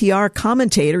 An NPR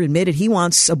commentator admitted he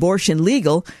wants abortion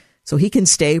legal so he can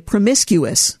stay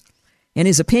promiscuous. In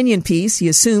his opinion piece, he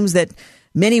assumes that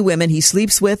many women he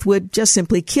sleeps with would just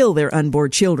simply kill their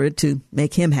unborn children to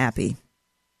make him happy.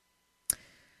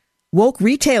 Woke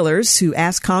retailers who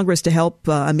asked Congress to help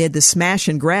amid the smash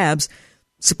and grabs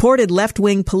supported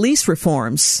left-wing police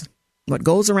reforms. What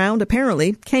goes around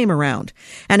apparently came around.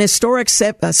 An historic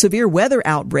severe weather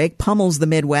outbreak pummels the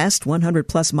Midwest,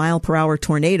 100-plus mile-per-hour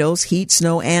tornadoes, heat,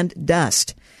 snow, and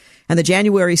dust. And the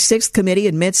January 6th committee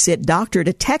admits it doctored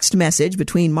a text message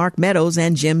between Mark Meadows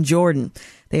and Jim Jordan.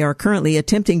 They are currently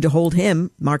attempting to hold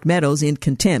him, Mark Meadows, in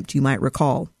contempt, you might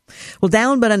recall. Well,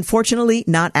 down but unfortunately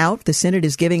not out, the Senate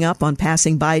is giving up on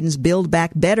passing Biden's Build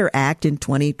Back Better Act in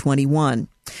 2021.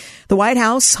 The White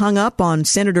House hung up on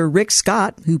Senator Rick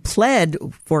Scott, who pled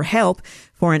for help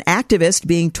for an activist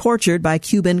being tortured by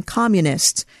Cuban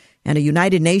communists. And a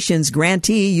United Nations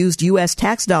grantee used U.S.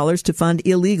 tax dollars to fund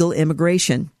illegal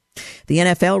immigration. The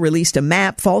NFL released a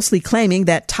map falsely claiming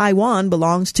that Taiwan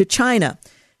belongs to China.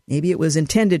 Maybe it was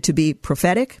intended to be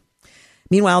prophetic.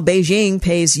 Meanwhile, Beijing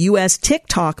pays U.S.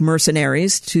 TikTok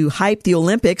mercenaries to hype the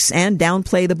Olympics and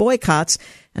downplay the boycotts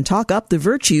and talk up the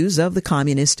virtues of the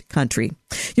communist country.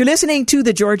 You're listening to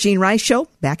The Georgene Rice Show.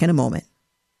 Back in a moment.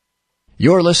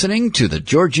 You're listening to The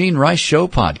Georgene Rice Show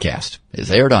podcast.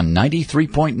 It's aired on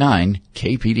 93.9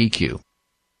 KPDQ.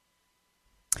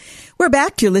 We're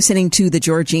back. You're listening to The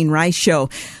Georgene Rice Show.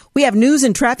 We have news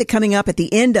and traffic coming up at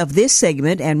the end of this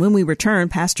segment, and when we return,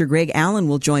 Pastor Greg Allen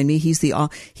will join me. He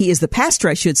is the pastor,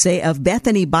 I should say, of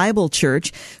Bethany Bible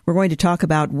Church. We're going to talk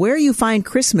about where you find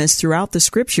Christmas throughout the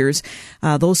scriptures,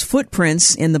 those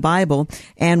footprints in the Bible,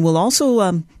 and we'll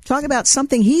also talk about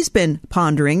something he's been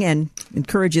pondering and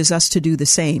encourages us to do the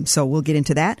same. So we'll get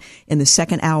into that in the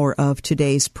second hour of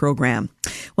today's program.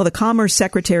 Well, the Commerce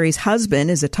Secretary's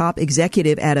husband is a top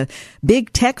executive at a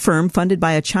big tech firm funded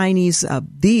by the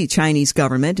Chinese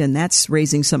government, and that's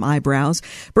raising some eyebrows.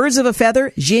 Birds of a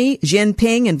feather, Xi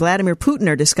Jinping and Vladimir Putin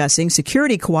are discussing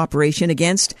security cooperation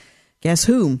against, guess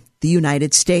whom? The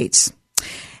United States.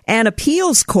 An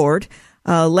appeals court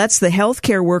lets the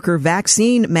healthcare worker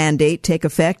vaccine mandate take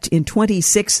effect in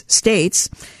 26 states.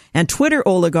 And Twitter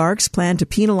oligarchs plan to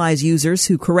penalize users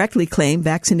who correctly claim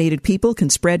vaccinated people can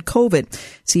spread COVID.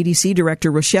 CDC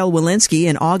Director Rochelle Walensky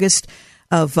in August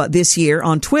of this year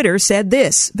on Twitter said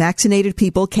this: vaccinated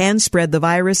people can spread the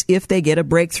virus if they get a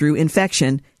breakthrough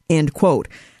infection, end quote.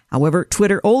 However,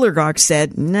 Twitter oligarchs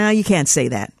said, no, you can't say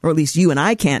that, or at least you and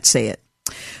I can't say it.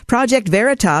 Project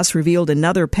Veritas revealed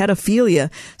another pedophilia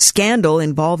scandal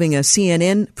involving a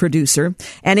CNN producer.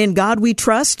 And in God We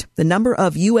Trust, the number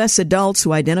of U.S. adults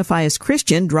who identify as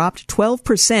Christian dropped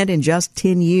 12% in just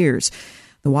 10 years.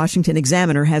 The Washington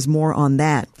Examiner has more on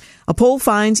that. A poll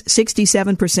finds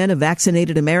 67% of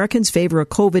vaccinated Americans favor a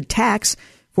COVID tax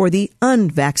for the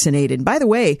unvaccinated. By the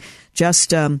way,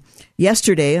 just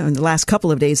yesterday, in the last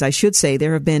couple of days, I should say,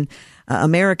 there have been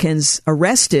Americans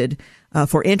arrested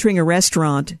for entering a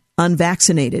restaurant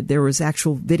unvaccinated. There was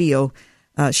actual video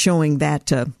showing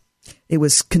that it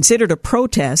was considered a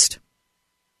protest,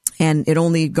 and it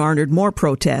only garnered more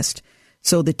protest.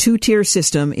 So the two-tier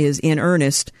system is in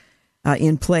earnest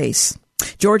in place.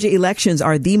 Georgia elections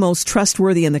are the most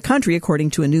trustworthy in the country,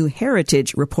 according to a new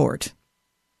Heritage report.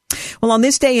 Well, on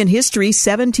this day in history,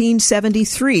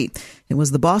 1773, it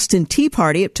was the Boston Tea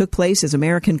Party. It took place as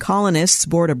American colonists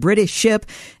board a British ship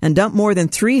and dumped more than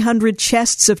 300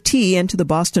 chests of tea into the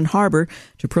Boston harbor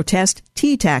to protest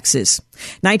tea taxes.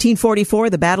 1944,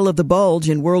 the Battle of the Bulge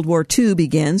in World War II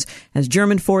begins as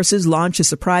German forces launch a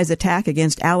surprise attack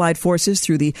against Allied forces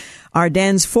through the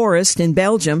Ardennes forest in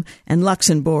Belgium and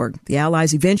Luxembourg. The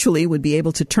Allies eventually would be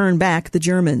able to turn back the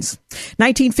Germans.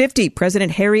 1950,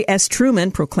 President Harry S.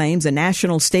 Truman proclaims a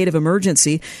national state of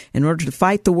emergency in order to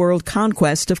fight the world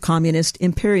conquest of communist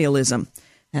imperialism.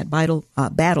 That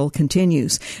battle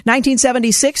continues.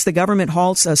 1976, the government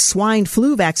halts a swine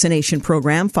flu vaccination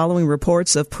program following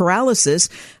reports of paralysis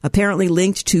apparently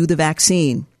linked to the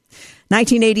vaccine.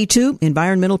 1982,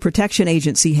 Environmental Protection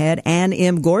Agency head Ann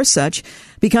M. Gorsuch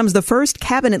becomes the first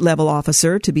cabinet-level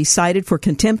officer to be cited for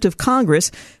contempt of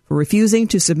Congress for refusing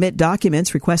to submit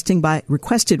documents requested by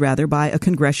a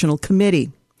congressional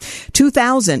committee.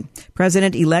 2000,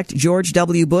 President-elect George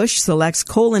W. Bush selects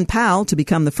Colin Powell to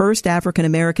become the first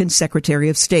African-American Secretary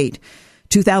of State.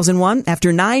 2001,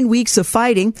 after 9 weeks of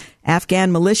fighting,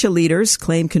 Afghan militia leaders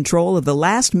claim control of the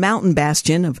last mountain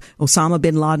bastion of Osama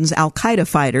bin Laden's al-Qaeda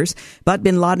fighters, but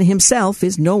bin Laden himself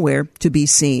is nowhere to be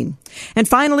seen. And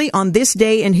finally, on this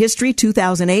day in history,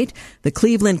 2008, the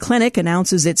Cleveland Clinic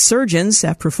announces its surgeons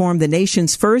have performed the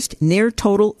nation's first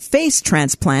near-total face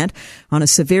transplant on a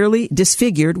severely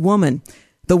disfigured woman.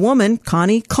 The woman,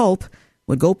 Connie Culp,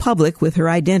 would go public with her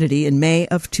identity in May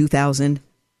of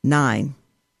 2009.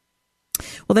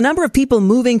 Well, the number of people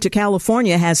moving to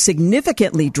California has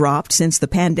significantly dropped since the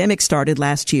pandemic started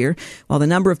last year, while the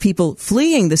number of people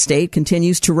fleeing the state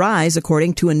continues to rise,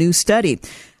 according to a new study.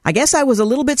 I guess I was a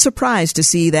little bit surprised to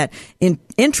see that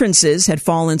entrances had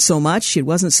fallen so much. It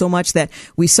wasn't so much that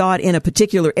we saw it in a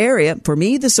particular area. For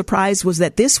me, the surprise was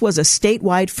that this was a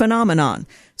statewide phenomenon.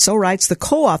 So writes the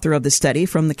co-author of the study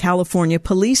from the California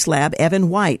Police Lab, Evan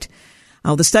White.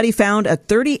 The study found a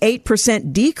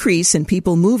 38% decrease in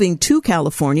people moving to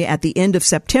California at the end of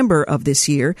September of this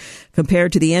year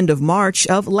compared to the end of March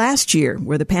of last year,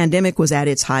 where the pandemic was at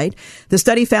its height. The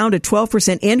study found a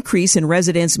 12% increase in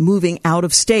residents moving out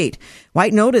of state.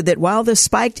 White noted that while the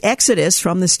spiked exodus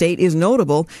from the state is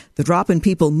notable, the drop in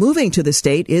people moving to the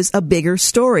state is a bigger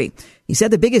story. He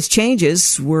said the biggest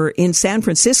changes were in San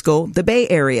Francisco, the Bay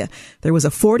Area. There was a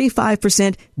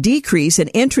 45% decrease in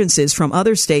entrances from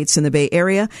other states in the Bay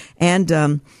Area and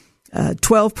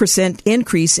 12%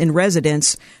 increase in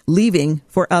residents leaving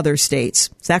for other states.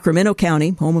 Sacramento County,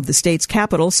 home of the state's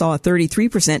capital, saw a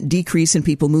 33% decrease in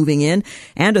people moving in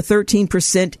and a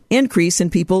 13% increase in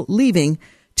people leaving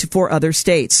for other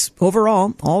states.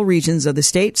 Overall, all regions of the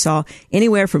state saw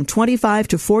anywhere from 25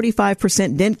 to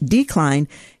 45% decline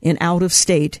in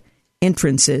out-of-state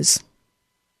entrances.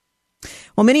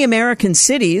 Well, many American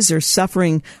cities are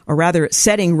suffering, or rather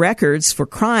setting records for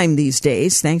crime these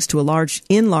days, thanks to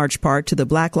in large part to the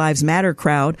Black Lives Matter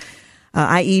crowd,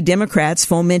 i.e. Democrats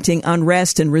fomenting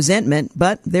unrest and resentment.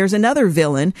 But there's another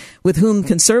villain with whom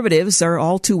conservatives are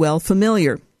all too well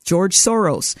familiar, George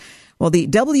Soros. Well, the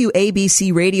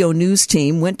WABC radio news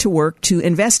team went to work to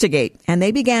investigate, and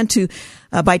they began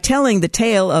by telling the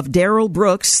tale of Darrell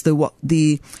Brooks,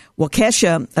 the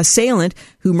Waukesha assailant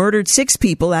who murdered 6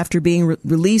 people after being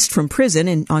released from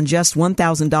prison on just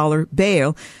 $1,000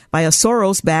 bail by a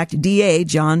Soros-backed DA,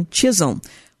 John Chisholm.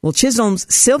 Well,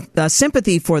 Chisholm's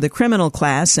sympathy for the criminal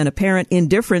class and apparent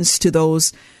indifference to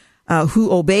those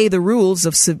who obey the rules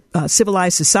of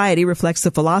civilized society reflects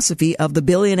the philosophy of the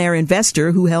billionaire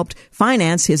investor who helped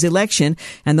finance his election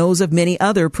and those of many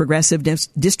other progressive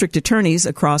district attorneys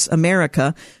across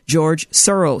America, George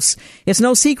Soros. It's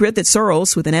no secret that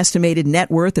Soros, with an estimated net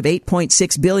worth of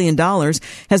 $8.6 billion,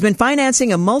 has been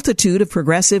financing a multitude of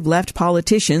progressive left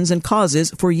politicians and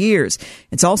causes for years.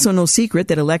 It's also no secret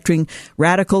that electing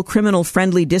radical,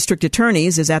 criminal-friendly district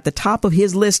attorneys is at the top of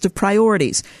his list of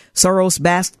priorities.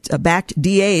 Soros-backed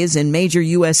DAs in major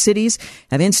U.S. cities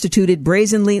have instituted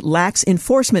brazenly lax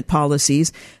enforcement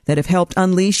policies that have helped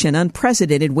unleash an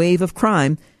unprecedented wave of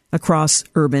crime across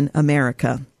urban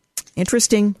America.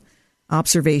 Interesting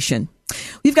observation.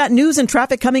 We've got news and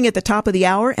traffic coming at the top of the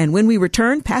hour, and when we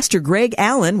return, Pastor Greg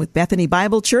Allen with Bethany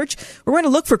Bible Church, we're going to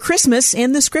look for Christmas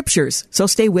in the Scriptures, so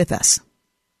stay with us.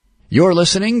 You're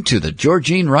listening to the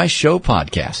Georgene Rice Show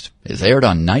podcast. It's aired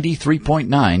on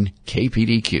 93.9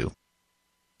 KPDQ.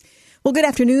 Well, good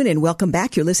afternoon and welcome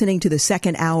back. You're listening to the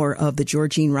second hour of the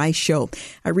Georgene Rice Show.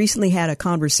 I recently had a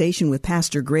conversation with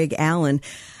Pastor Greg Allen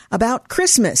about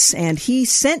Christmas, and he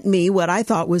sent me what I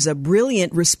thought was a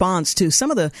brilliant response to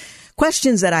some of the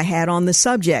questions that I had on the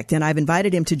subject. And I've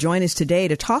invited him to join us today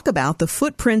to talk about the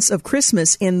footprints of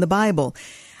Christmas in the Bible.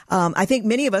 I think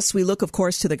many of us, we look, of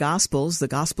course, to the Gospels, the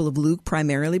Gospel of Luke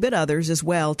primarily, but others as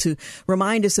well, to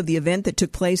remind us of the event that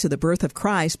took place of the birth of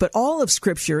Christ. But all of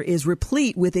Scripture is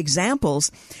replete with examples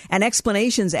and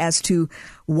explanations as to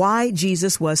why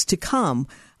Jesus was to come,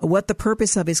 what the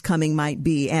purpose of his coming might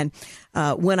be. And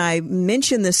when I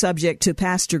mentioned the subject to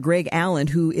Pastor Greg Allen,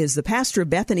 who is the pastor of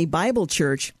Bethany Bible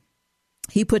Church,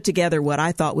 he put together what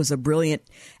I thought was a brilliant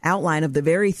outline of the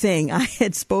very thing I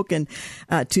had spoken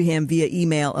to him via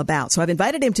email about. So I've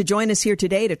invited him to join us here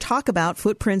today to talk about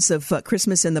footprints of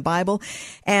Christmas in the Bible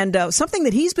and something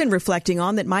that he's been reflecting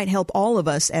on that might help all of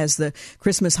us as the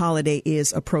Christmas holiday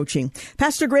is approaching.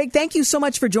 Pastor Greg, thank you so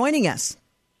much for joining us.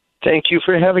 Thank you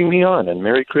for having me on, and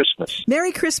Merry Christmas.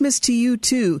 Merry Christmas to you,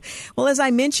 too. Well, as I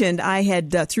mentioned, I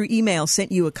had, through email,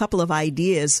 sent you a couple of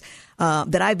ideas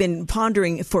that I've been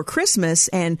pondering for Christmas,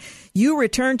 and you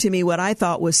returned to me what I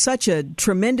thought was such a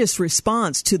tremendous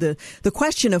response to the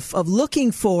question of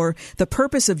looking for the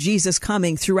purpose of Jesus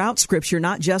coming throughout Scripture,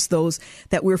 not just those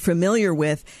that we're familiar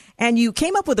with. And you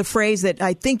came up with a phrase that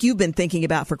I think you've been thinking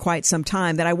about for quite some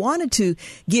time that I wanted to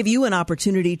give you an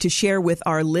opportunity to share with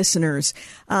our listeners.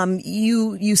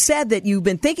 You said that you've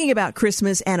been thinking about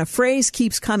Christmas and a phrase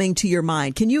keeps coming to your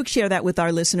mind. Can you share that with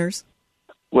our listeners?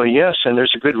 Well, yes, and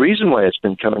there's a good reason why it's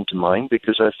been coming to mind,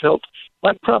 because I felt,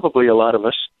 like probably a lot of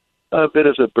us, a bit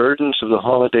of the burdens of the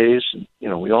holidays. You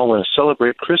know, we all want to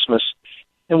celebrate Christmas,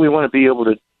 and we want to be able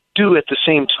to do at the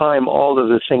same time all of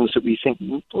the things that we think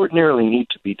ordinarily need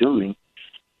to be doing.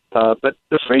 But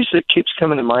the phrase that keeps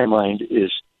coming to my mind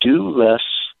is do less,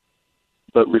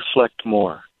 but reflect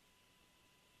more.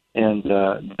 And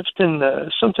that's been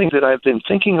something that I've been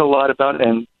thinking a lot about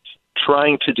and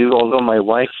trying to do, although my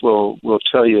wife will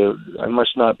tell you I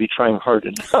must not be trying hard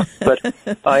enough. But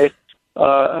I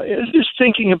just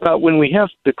thinking about when we have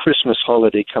the Christmas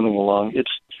holiday coming along,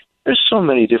 there's so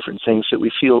many different things that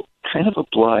we feel kind of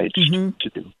obliged to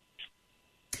do.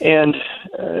 And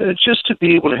just to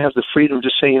be able to have the freedom to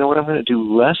say, you know what, I'm going to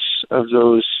do less of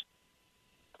those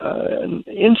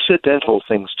incidental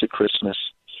things to Christmas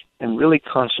and really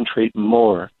concentrate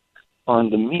more on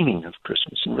the meaning of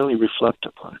Christmas and really reflect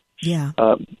upon it. Yeah.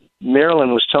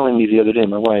 Marilyn was telling me the other day,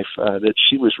 my wife, that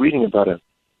she was reading about a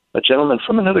gentleman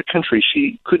from another country.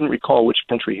 She couldn't recall which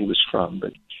country he was from,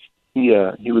 but he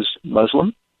was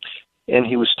Muslim, and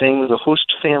he was staying with a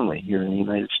host family here in the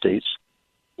United States.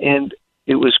 And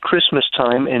it was Christmas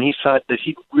time, and he thought that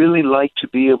he'd really like to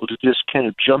be able to just kind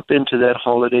of jump into that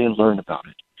holiday and learn about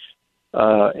it.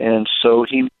 And so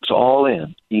he was all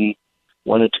in. He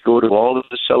wanted to go to all of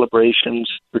the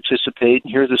celebrations, participate,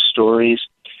 and hear the stories.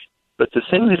 But the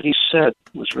thing that he said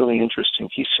was really interesting.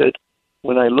 He said,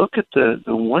 when I look at the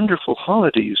wonderful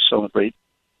holiday you celebrate,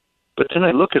 but then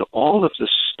I look at all of the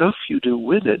stuff you do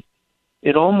with it,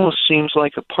 it almost seems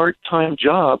like a part-time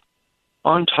job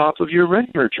on top of your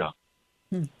regular job.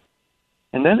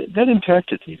 And that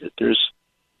impacted me, that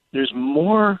there's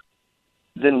more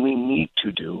than we need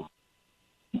to do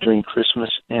during Christmas,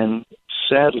 and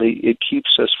sadly, it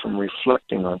keeps us from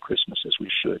reflecting on Christmas as we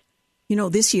should. You know,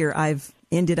 this year I've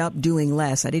ended up doing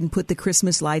less. I didn't put the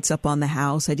Christmas lights up on the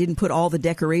house. I didn't put all the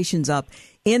decorations up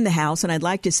in the house. And I'd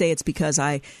like to say it's because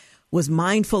I was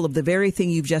mindful of the very thing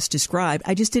you've just described.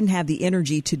 I just didn't have the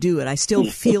energy to do it. I still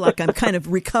feel like I'm kind of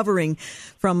recovering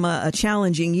from a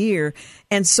challenging year.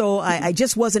 And so I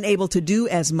just wasn't able to do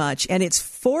as much. And it's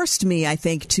forced me, I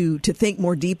think, to think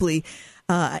more deeply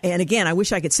And again, I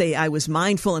wish I could say I was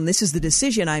mindful and this is the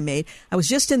decision I made. I was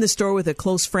just in the store with a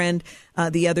close friend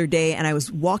the other day, and I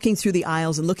was walking through the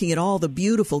aisles and looking at all the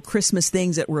beautiful Christmas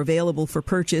things that were available for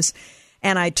purchase.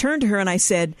 And I turned to her and I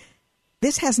said,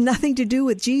 this has nothing to do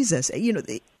with Jesus. You know,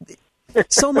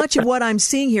 so much of what I'm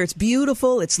seeing here, it's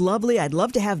beautiful, it's lovely. I'd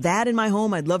love to have that in my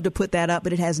home. I'd love to put that up,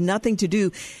 but it has nothing to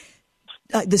do.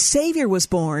 The Savior was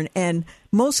born, and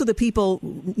most of the people,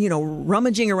 you know,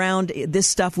 rummaging around this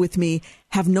stuff with me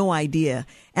have no idea.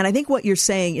 And I think what you're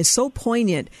saying is so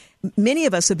poignant. Many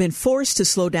of us have been forced to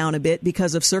slow down a bit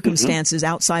because of circumstances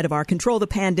outside of our control, the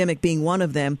pandemic being one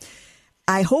of them.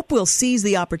 I hope we'll seize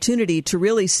the opportunity to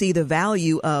really see the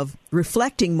value of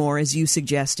reflecting more, as you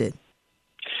suggested.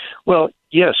 Well,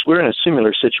 yes, we're in a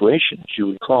similar situation. As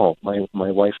you recall, my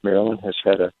wife, Marilyn, has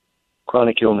had a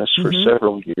chronic illness for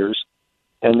several years,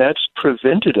 and that's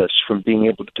prevented us from being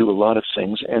able to do a lot of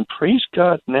things. And praise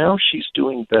God, now she's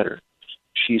doing better.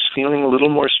 She's feeling a little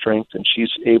more strength, and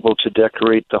she's able to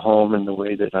decorate the home in the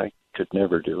way that I could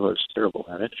never do. I was terrible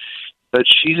at it. But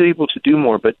she's able to do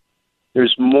more, but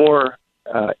there's more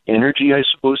energy, I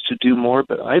suppose, to do more,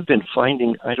 but I've been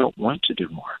finding I don't want to do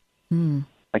more.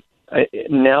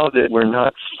 Now that we're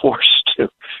not forced to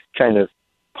kind of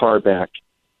par back,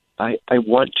 I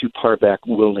want to par back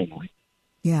willingly.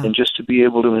 Yeah. And just to be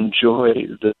able to enjoy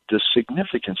the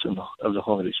significance of the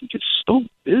holidays. We get so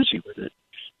busy with it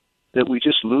that we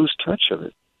just lose touch of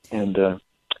it. And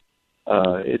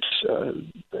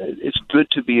it's good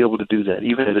to be able to do that,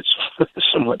 even if it's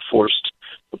somewhat forced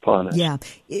upon us. Yeah.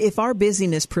 If our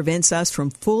busyness prevents us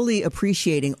from fully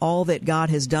appreciating all that God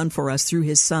has done for us through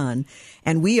his Son,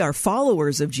 and we are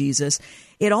followers of Jesus,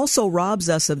 it also robs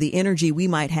us of the energy we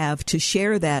might have to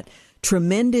share that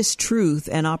tremendous truth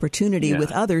and opportunity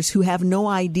with others who have no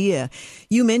idea.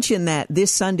 You mentioned that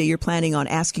this Sunday you're planning on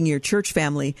asking your church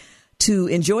family to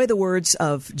enjoy the words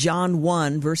of John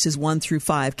 1, verses 1 through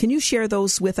 5. Can you share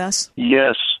those with us?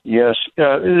 Yes. This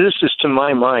is, to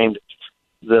my mind,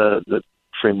 the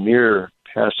premier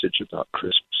passage about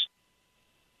Christmas.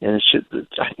 And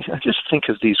I just think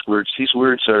of these words. These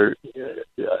words are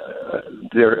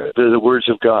they're the words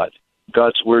of God,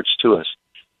 God's words to us.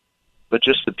 But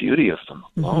just the beauty of them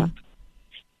alone.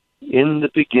 In the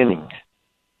beginning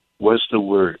was the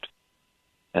Word,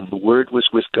 and the Word was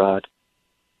with God,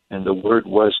 and the Word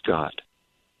was God.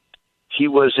 He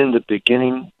was in the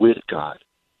beginning with God.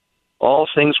 All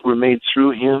things were made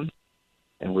through him,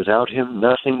 and without him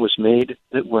nothing was made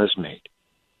that was made.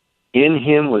 In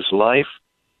him was life,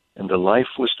 and the life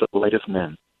was the light of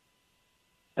men.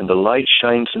 And the light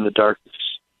shines in the darkness,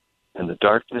 and the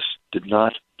darkness did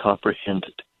not comprehend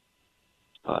it.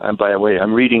 And by the way,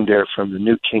 I'm reading there from the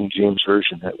New King James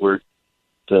Version, that word,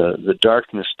 the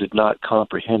darkness did not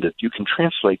comprehend it. You can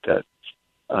translate that.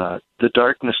 The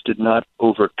darkness did not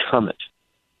overcome it.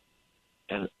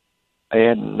 And I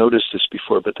hadn't noticed this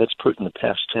before, but that's put in the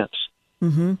past tense.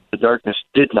 The darkness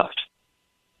did not,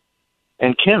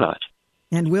 and cannot,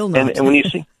 and will not. And when you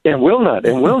see, and will not,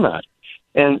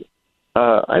 and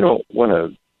I don't want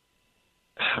to.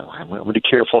 I want to be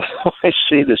careful how I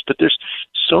say this, but there's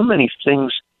so many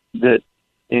things that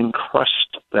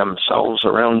encrust themselves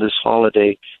around this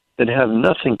holiday that have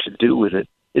nothing to do with it.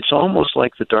 It's almost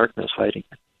like the darkness hiding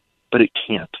it, but it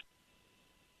can't.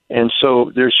 And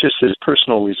so there's just this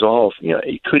personal resolve. You know,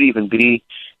 it could even be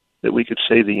that we could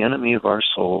say the enemy of our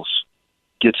souls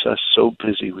gets us so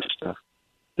busy with stuff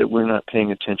that we're not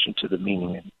paying attention to the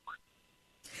meaning anymore.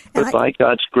 But by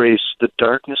God's grace, the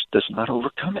darkness does not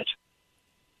overcome it.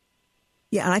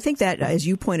 Yeah, and I think that, as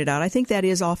you pointed out, I think that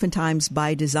is oftentimes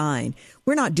by design.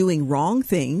 We're not doing wrong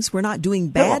things. We're not doing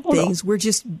bad things. We're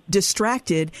just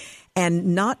distracted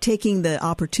and not taking the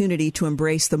opportunity to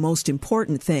embrace the most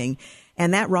important thing.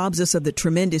 And that robs us of the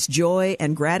tremendous joy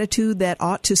and gratitude that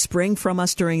ought to spring from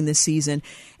us during this season.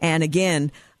 And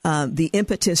again, the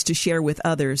impetus to share with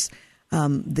others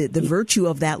the virtue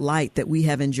of that light that we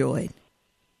have enjoyed.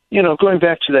 You know, going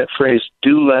back to that phrase,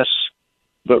 do less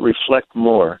but reflect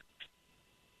more.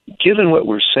 Given what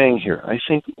we're saying here, I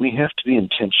think we have to be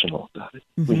intentional about it.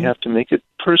 We have to make a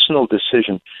personal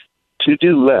decision to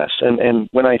do less. And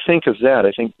when I think of that,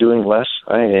 I think doing less,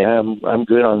 I'm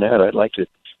good on that. I'd like to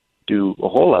do a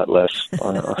whole lot less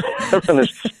on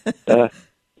this.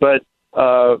 But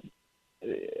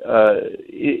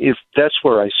if that's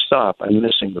where I stop, I'm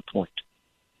missing the point.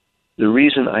 The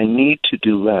reason I need to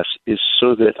do less is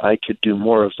so that I could do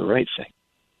more of the right thing,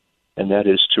 and that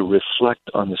is to reflect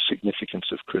on the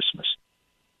significance of Christmas.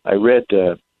 I read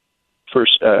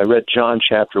John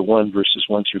chapter 1, verses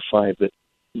 1 through 5, but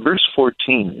verse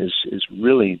 14 is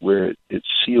really where it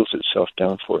seals itself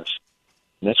down for us.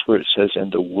 And that's where it says,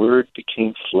 and the Word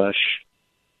became flesh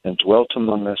and dwelt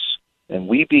among us, and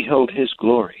we beheld his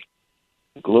glory.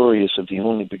 The glory is of the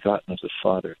only begotten of the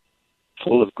Father,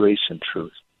 full of grace and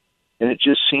truth. And it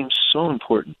just seems so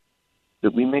important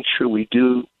that we make sure we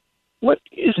do what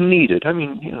is needed. I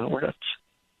mean,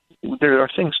 there are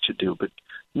things to do, but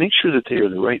make sure that they are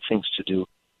the right things to do,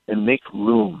 and make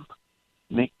room,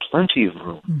 make plenty of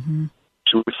room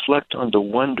to reflect on the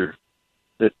wonder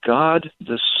that God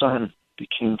the Son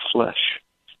became flesh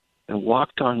and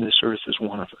walked on this earth as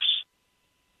one of us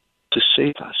to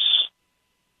save us,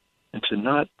 and to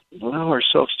not allow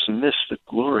ourselves to miss the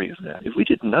glory of that. If we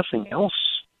did nothing else,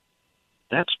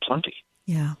 that's plenty.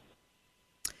 Yeah.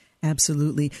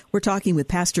 Absolutely. We're talking with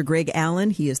Pastor Greg Allen.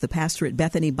 He is the pastor at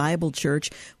Bethany Bible Church.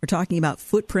 We're talking about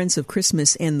footprints of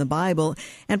Christmas in the Bible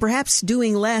and perhaps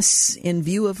doing less in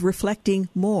view of reflecting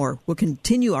more. We'll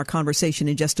continue our conversation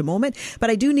in just a moment,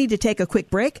 but I do need to take a quick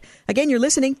break. Again, you're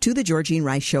listening to The Georgene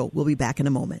Rice Show. We'll be back in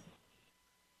a moment.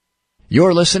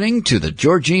 You're listening to The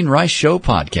Georgene Rice Show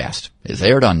podcast. It's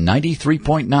aired on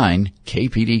 93.9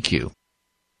 KPDQ.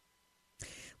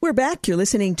 We're back. You're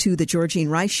listening to The Georgene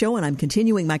Rice Show, and I'm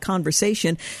continuing my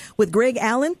conversation with Greg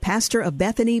Allen, pastor of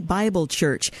Bethany Bible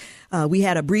Church. We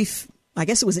had a brief, I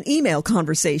guess it was an email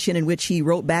conversation in which he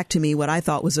wrote back to me what I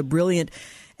thought was a brilliant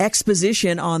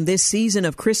exposition on this season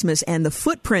of Christmas and the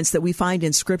footprints that we find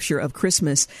in Scripture of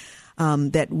Christmas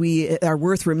that we are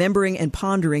worth remembering and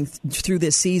pondering through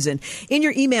this season. In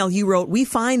your email, you wrote, we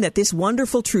find that this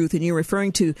wonderful truth, and you're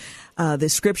referring to the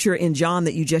Scripture in John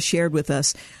that you just shared with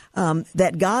us,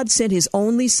 that God sent his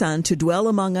only Son to dwell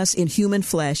among us in human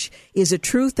flesh is a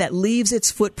truth that leaves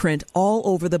its footprint all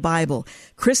over the Bible.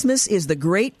 Christmas is the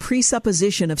great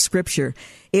presupposition of Scripture.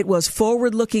 It was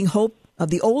forward-looking hope of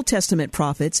the Old Testament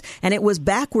prophets, and it was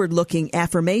backward-looking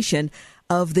affirmation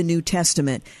of the New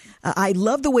Testament. I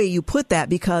love the way you put that,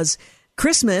 because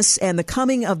Christmas and the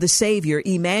coming of the Savior,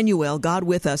 Emmanuel, God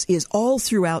with us, is all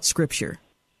throughout Scripture.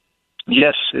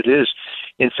 Yes, it is.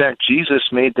 In fact, Jesus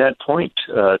made that point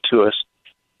to us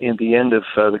in the end of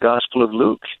the Gospel of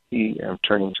Luke. I'm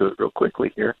turning to it real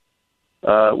quickly here,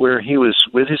 where he was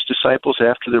with his disciples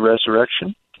after the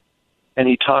resurrection, and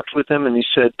he talked with them, and he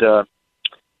said,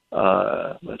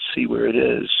 let's see where it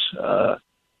is.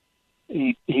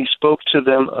 He spoke to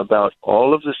them about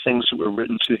all of the things that were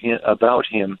written to him about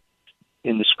him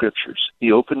in the Scriptures.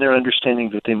 He opened their understanding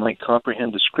that they might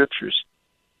comprehend the Scriptures.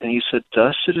 And he said,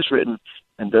 thus it is written,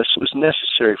 and thus it was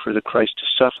necessary for the Christ to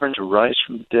suffer and to rise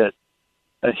from the dead.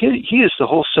 He is the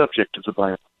whole subject of the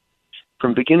Bible,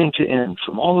 from beginning to end,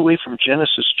 from all the way from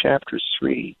Genesis chapter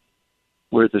 3,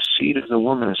 where the seed of the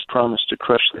woman is promised to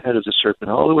crush the head of the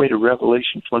serpent, all the way to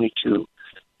Revelation 22,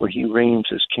 where he reigns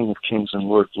as King of Kings and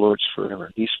Lord of Lords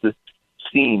forever. He's the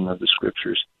theme of the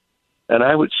Scriptures. And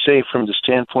I would say, from the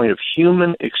standpoint of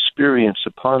human experience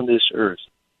upon this earth,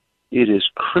 it is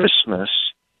Christmas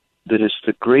that is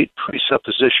the great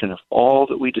presupposition of all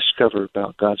that we discover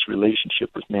about God's relationship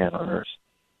with man on earth.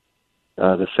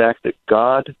 The fact that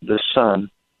God, the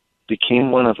Son, became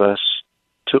one of us,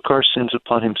 took our sins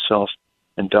upon himself,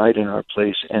 and died in our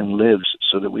place, and lives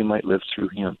so that we might live through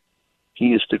him.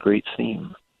 He is the great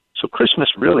theme. So Christmas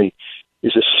really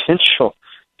is essential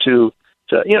to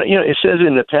it says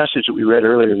in the passage that we read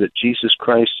earlier that Jesus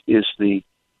Christ is the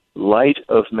light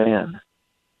of man.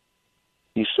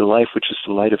 He's the life which is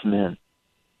the light of men.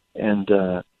 And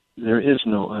there is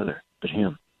no other but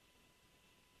him.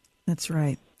 That's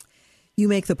right. You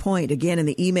make the point, again, in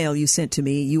the email you sent to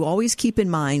me, you always keep in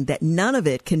mind that none of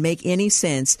it can make any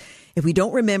sense if we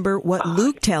don't remember what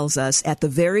Luke tells us at the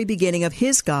very beginning of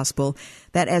his gospel,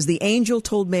 that as the angel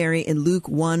told Mary in Luke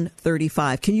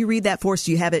 1:35. Can you read that for us?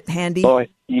 Do you have it handy? Oh,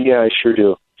 yeah, I sure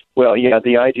do. Well, yeah,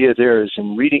 the idea there is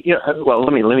in reading,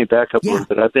 let me back up a little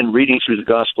bit. I've been reading through the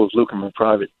Gospel of Luke in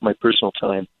my personal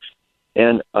time,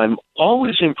 and I'm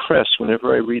always impressed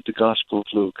whenever I read the Gospel of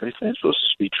Luke. I think it's supposed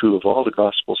to be true of all the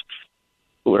Gospels.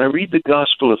 But when I read the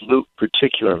Gospel of Luke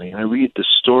particularly, I read the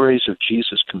stories of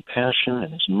Jesus' compassion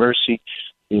and his mercy,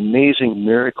 the amazing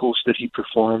miracles that he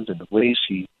performed and the ways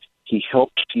he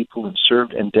helped people and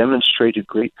served and demonstrated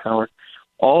great power,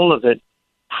 all of it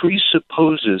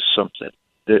presupposes something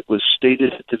that was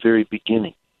stated at the very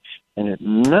beginning. And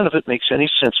none of it makes any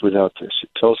sense without this. It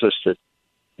tells us that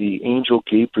the angel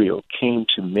Gabriel came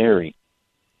to Mary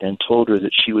and told her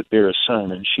that she would bear a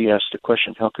son, and she asked the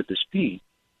question, how could this be,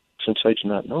 since I do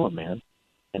not know a man?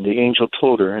 And the angel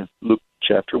told her in Luke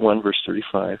chapter 1, verse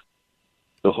 35,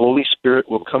 the Holy Spirit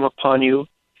will come upon you,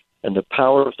 and the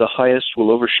power of the highest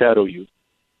will overshadow you.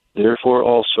 Therefore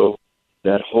also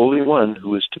that Holy One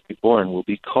who is to be born will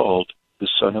be called the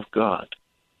Son of God.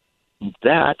 And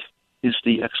that is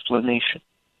the explanation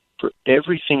for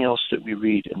everything else that we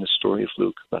read in the story of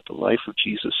Luke about the life of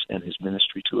Jesus and his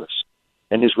ministry to us,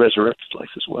 and his resurrected life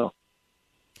as well.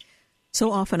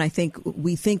 So often I think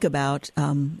we think about,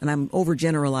 and I'm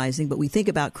overgeneralizing, but we think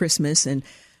about Christmas and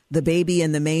the baby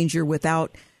in the manger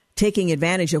without taking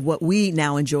advantage of what we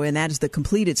now enjoy, and that is the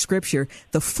completed Scripture,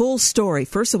 the full story.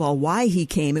 First of all, why he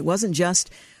came. It wasn't just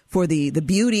for the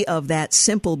beauty of that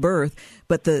simple birth,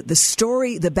 but the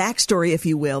story, the backstory, if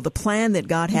you will, the plan that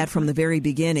God had from the very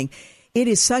beginning. It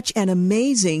is such an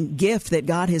amazing gift that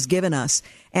God has given us.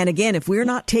 And again, if we're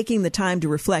not taking the time to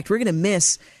reflect, we're going to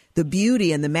miss the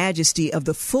beauty and the majesty of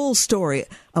the full story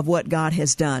of what God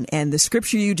has done. And the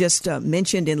scripture you just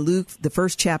mentioned in Luke, the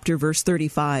first chapter, verse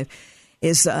 35,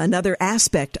 is another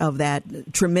aspect of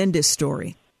that tremendous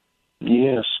story.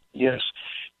 Yes.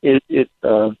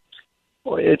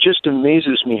 It just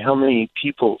amazes me how many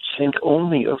people think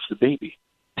only of the baby.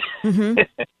 Mm-hmm.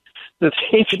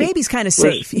 The baby's kind of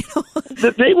safe, you know.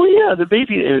 The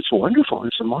baby, it's wonderful.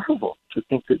 It's a marvel to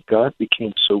think that God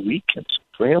became so weak and so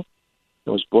frail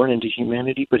and was born into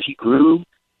humanity, but he grew,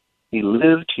 he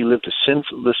lived a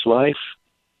sinless life.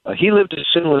 He lived a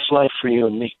sinless life for you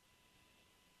and me.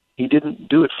 He didn't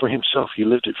do it for himself. He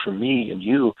lived it for me and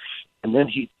you, and then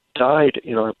he died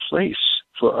in our place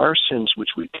for our sins which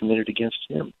we committed against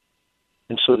him.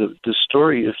 And so the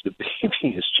story of the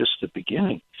baby is just the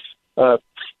beginning.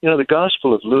 The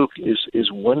Gospel of Luke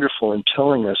is wonderful in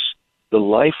telling us the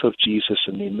life of Jesus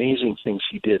and the amazing things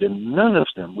he did, and none of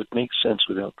them would make sense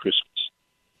without Christmas.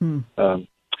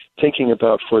 Thinking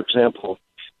about, for example,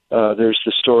 there's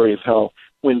the story of how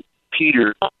when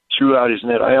Peter threw out his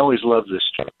net, I always love this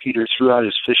story. Peter threw out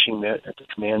his fishing net at the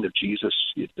command of Jesus.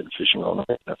 He had been fishing all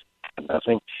night,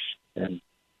 nothing. And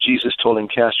Jesus told him,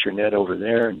 cast your net over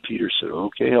there. And Peter said,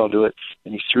 okay, I'll do it.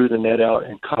 And he threw the net out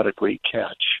and caught a great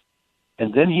catch.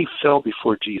 And then he fell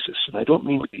before Jesus. And I don't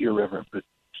mean to be irreverent, but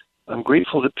I'm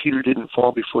grateful that Peter didn't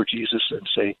fall before Jesus and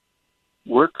say,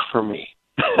 work for me.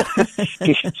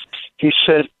 He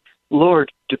said,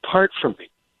 Lord, depart from me,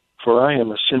 for I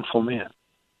am a sinful man.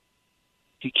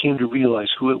 He came to realize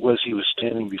who it was he was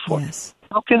standing before. Yes.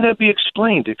 How can that be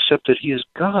explained except that he is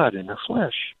God in the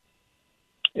flesh?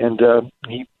 And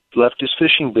he left his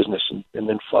fishing business and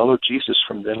then followed Jesus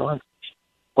from then on.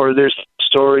 Or there's a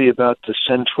story about the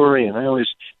centurion. Did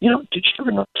you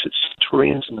ever notice that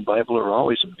centurions in the Bible are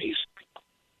always amazing?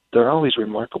 They're always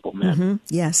remarkable men. Mm-hmm.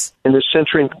 Yes. And the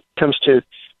centurion comes to,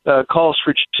 calls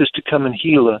for Jesus to come and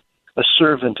heal a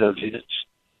servant of his.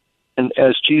 And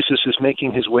as Jesus is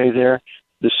making his way there,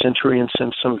 the centurion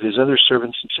sends some of his other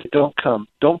servants and said, don't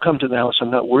come to the house.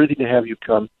 I'm not worthy to have you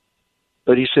come.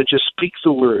 But he said, just speak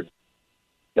the word.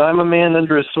 I'm a man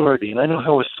under authority, and I know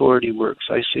how authority works.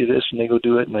 I say this, and they go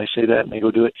do it, and I say that, and they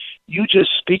go do it. You just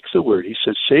speak the word. He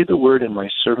said, say the word, and my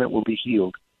servant will be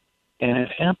healed. And it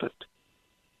happened.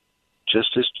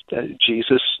 Just as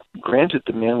Jesus granted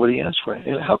the man what he asked for.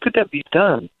 And how could that be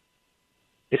done?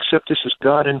 Except this is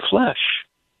God in flesh.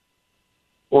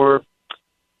 Or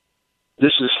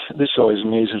this always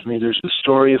amazes me. There's the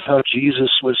story of how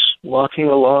Jesus was walking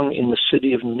along in the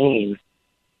city of Nain.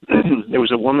 There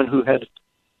was a woman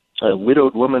a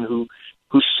widowed woman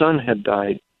whose son had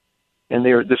died, and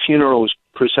the funeral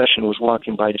procession was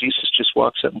walking by. Jesus just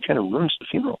walks up and kind of ruins the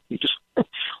funeral. He just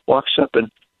walks up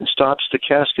and stops the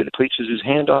casket, places his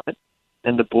hand on it,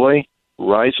 and the boy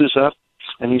rises up,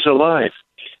 and he's alive.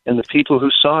 And the people who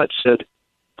saw it said,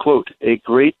 quote, a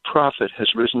great prophet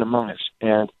has risen among us,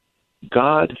 and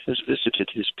God has visited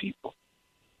his people.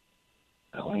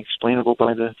 Only explainable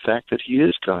by the fact that he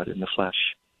is God in the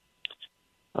flesh.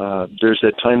 There's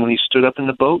that time when he stood up in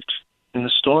the boat in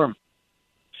the storm,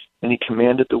 and he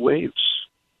commanded the waves,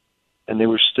 and they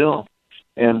were still.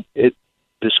 And it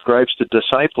describes the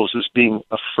disciples as being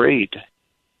afraid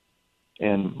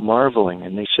and marveling,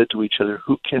 and they said to each other,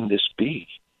 who can this be?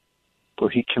 For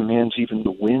he commands even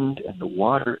the wind and the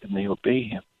water, and they obey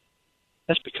him.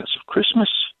 That's because of Christmas.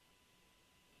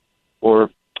 Or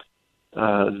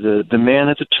the man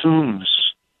at the tombs.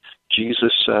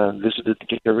 Jesus visited the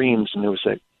Gadarenes, and there was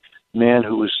that man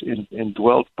who was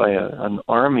indwelt by an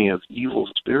army of evil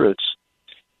spirits.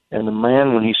 And the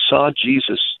man, when he saw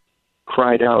Jesus,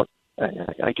 cried out.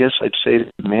 I guess I'd say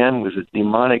the man with a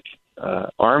demonic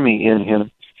army in him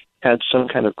had some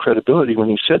kind of credibility when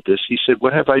he said this. He said,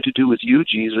 what have I to do with you,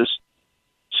 Jesus,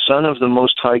 Son of the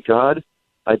Most High God?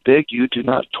 I beg you, do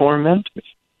not torment me.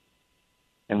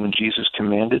 And when Jesus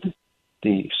commanded,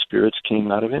 the spirits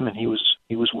came out of him, and he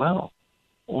was well.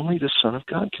 Only the Son of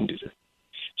God can do that.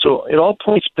 So it all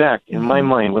points back, in my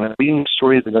mind, when I'm reading the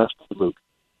story of the Gospel of Luke,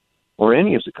 or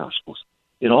any of the Gospels,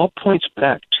 it all points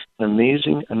back to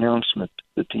amazing announcement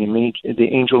that the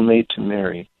angel made to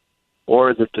Mary,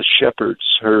 or that the shepherds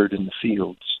heard in the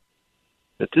fields,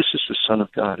 that this is the Son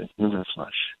of God in human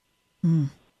flesh. Mm.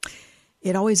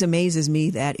 It always amazes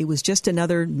me that it was just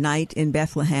another night in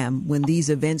Bethlehem when these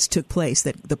events took place,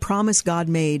 that the promise God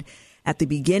made at the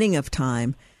beginning of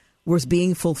time was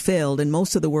being fulfilled, and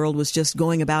most of the world was just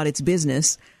going about its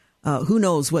business. Who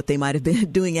knows what they might have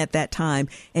been doing at that time,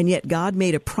 and yet God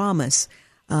made a promise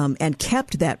and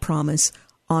kept that promise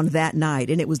on that night,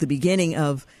 and it was the beginning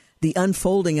of the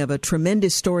unfolding of a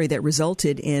tremendous story that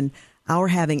resulted in our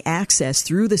having access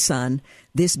through the Son,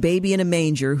 this baby in a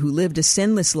manger who lived a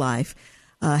sinless life,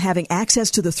 having access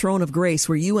to the throne of grace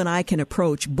where you and I can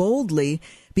approach boldly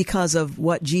because of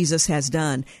what Jesus has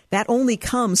done. That only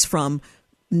comes from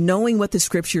knowing what the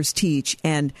Scriptures teach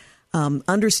and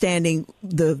understanding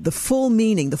the full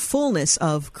meaning, the fullness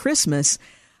of Christmas,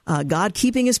 God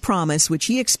keeping His promise, which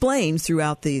He explained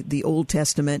throughout the Old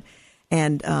Testament,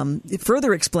 and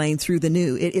further explained through the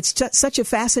New. It's such a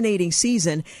fascinating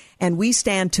season, and we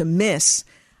stand to miss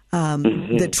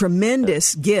the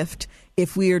tremendous gift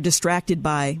if we are distracted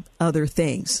by other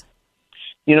things.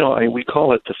 You know, we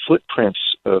call it the footprints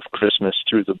of Christmas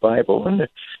through the Bible, and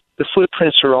the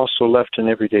footprints are also left in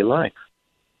everyday life.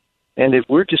 And if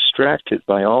we're distracted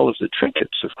by all of the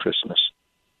trinkets of Christmas,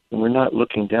 and we're not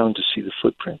looking down to see the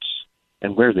footprints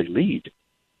and where they lead,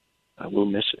 we'll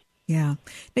miss it. Yeah.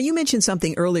 Now, you mentioned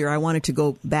something earlier I wanted to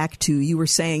go back to. You were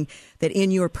saying that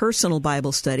in your personal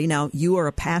Bible study, now you are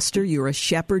a pastor, you're a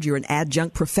shepherd, you're an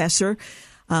adjunct professor,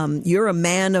 you're a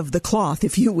man of the cloth,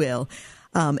 if you will.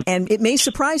 And it may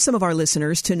surprise some of our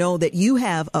listeners to know that you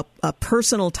have a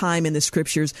personal time in the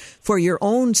Scriptures for your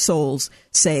own soul's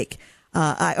sake.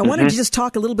 I wanted to just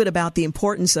talk a little bit about the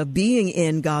importance of being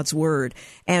in God's Word.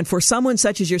 And for someone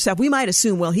such as yourself, we might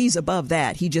assume, well, he's above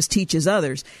that. He just teaches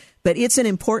others. But it's an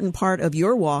important part of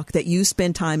your walk that you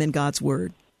spend time in God's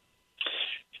Word.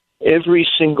 Every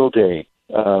single day,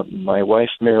 my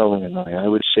wife Marilyn and I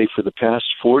would say for the past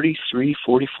 43,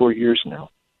 44 years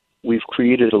now, we've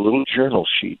created a little journal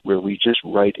sheet where we just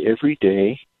write every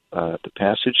day the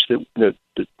passage, the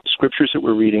Scriptures that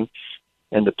we're reading,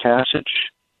 and the passage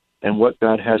and what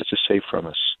God has to say from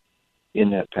us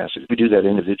in that passage. We do that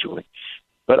individually.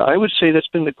 But I would say that's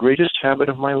been the greatest habit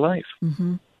of my life.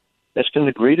 Mm-hmm. That's been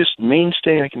the greatest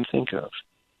mainstay I can think of.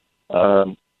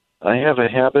 I have a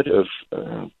habit of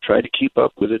trying to keep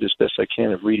up with it as best I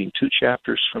can, of reading 2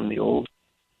 chapters from the Old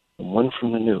and 1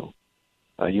 from the New.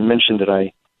 You mentioned that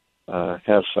I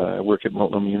work at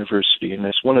Multnomah University, and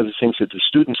that's one of the things that the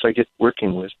students I get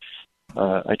working with,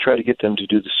 I try to get them to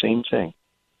do the same thing.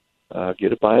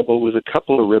 Get a Bible with a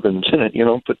couple of ribbons in it,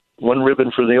 put 1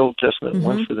 ribbon for the Old Testament, mm-hmm.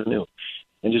 1 for the New,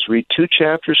 and just read 2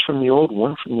 chapters from the Old,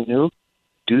 1 from the New.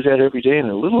 Do that every day, and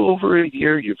in a little over a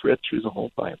year, you've read through the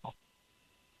whole Bible.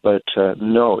 But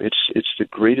no, it's the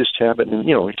greatest habit, and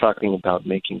we're talking about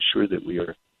making sure that we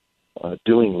are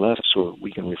doing less so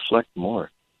we can reflect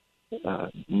more.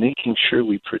 Making sure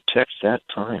we protect that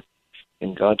time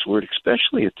in God's Word,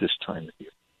 especially at this time of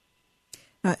year.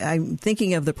 I'm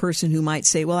thinking of the person who might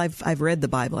say, well, I've read the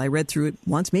Bible. I read through it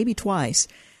once, maybe twice.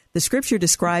 The Scripture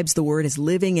describes the Word as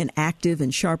living and active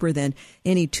and sharper than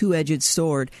any two-edged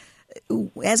sword.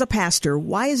 As a pastor,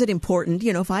 why is it important,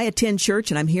 if I attend church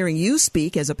and I'm hearing you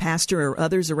speak as a pastor or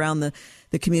others around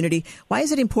the community, why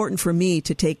is it important for me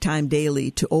to take time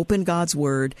daily to open God's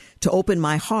Word, to open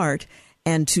my heart,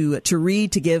 and to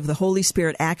read, to give the Holy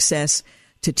Spirit access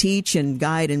to teach and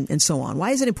guide and so on?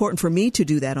 Why is it important for me to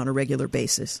do that on a regular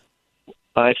basis?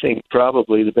 I think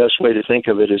probably the best way to think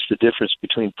of it is the difference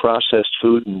between processed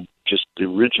food and just the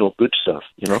original good stuff,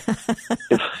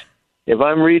 If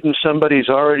I'm reading somebody's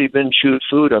already been chewed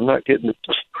food, I'm not getting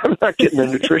the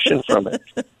nutrition from it.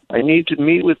 I need to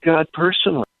meet with God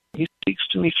personally. He speaks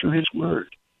to me through His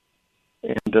Word.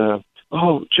 And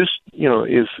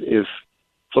if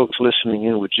folks listening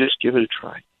in would just give it a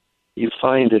try, you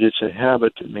find that it's a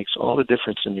habit that makes all the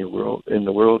difference in the world,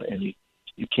 and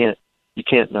you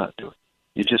can't not do it.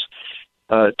 You just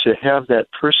to have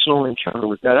that personal encounter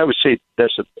with God. I would say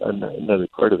that's another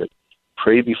part of it.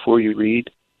 Pray before you read,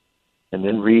 and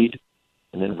then write,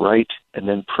 and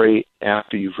then pray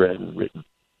after you've read and written.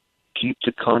 Keep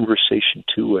the conversation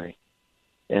two-way,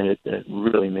 and it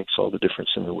really makes all the difference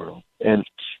in the world. And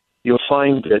you'll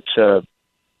find that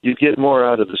you get more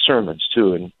out of the sermons,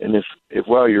 too. And if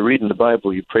while you're reading the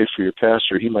Bible you pray for your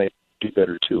pastor, he might do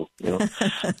better, too.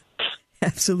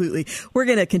 Absolutely. We're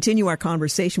going to continue our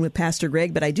conversation with Pastor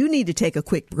Greg, but I do need to take a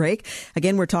quick break.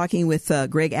 Again, we're talking with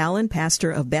Greg Allen,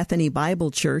 pastor of Bethany Bible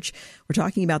Church. We're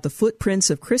talking about the footprints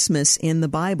of Christmas in the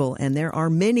Bible, and there are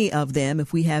many of them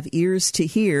if we have ears to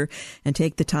hear and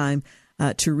take the time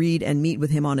to read and meet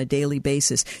with him on a daily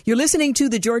basis. You're listening to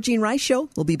The Georgene Rice Show.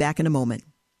 We'll be back in a moment.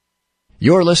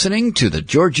 You're listening to The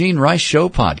Georgene Rice Show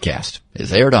podcast.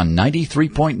 It's aired on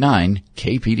 93.9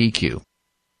 KPDQ.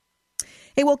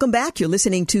 Hey, welcome back. You're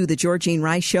listening to The Georgene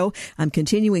Rice Show. I'm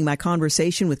continuing my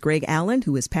conversation with Greg Allen,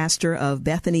 who is pastor of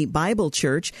Bethany Bible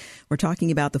Church. We're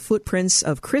talking about the footprints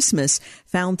of Christmas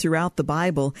found throughout the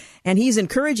Bible, and he's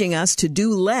encouraging us to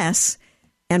do less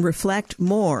and reflect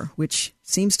more, which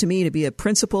seems to me to be a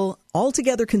principle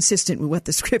altogether consistent with what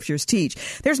the scriptures teach.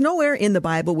 There's nowhere in the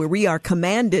Bible where we are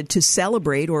commanded to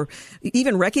celebrate or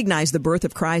even recognize the birth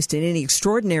of Christ in any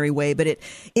extraordinary way, but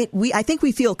I think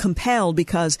we feel compelled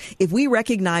because if we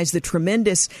recognize the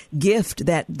tremendous gift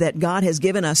that God has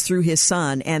given us through his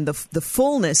Son and the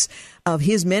fullness of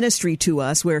his ministry to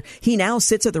us, where he now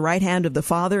sits at the right hand of the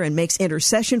Father and makes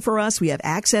intercession for us, we have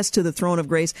access to the throne of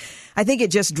grace. I think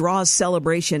it just draws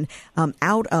celebration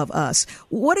out of us.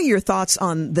 What are your thoughts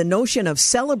on the notion of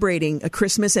celebrating a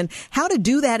Christmas and how to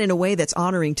do that in a way that's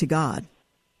honoring to God?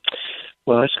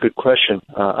 Well, that's a good question.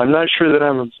 I'm not sure that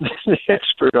I'm an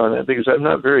expert on that because I'm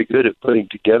not very good at putting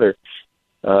together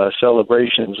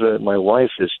celebrations. My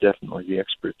wife is definitely the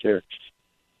expert there.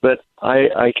 But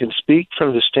I can speak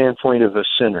from the standpoint of a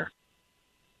sinner.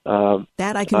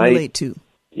 That I can relate to.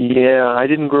 Yeah, I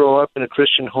didn't grow up in a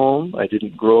Christian home. I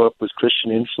didn't grow up with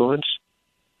Christian influence.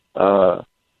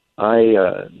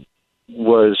 I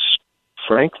was,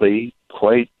 frankly,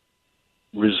 quite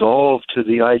resolved to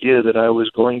the idea that I was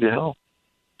going to hell.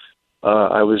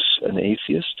 I was an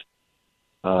atheist,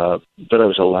 but I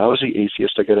was a lousy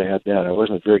atheist. I got to add that. I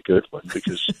wasn't a very good one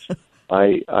because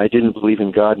I didn't believe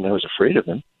in God and I was afraid of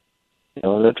him. You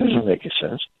know, that doesn't make any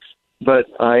sense. But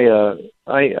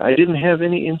I didn't have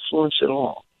any influence at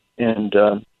all. And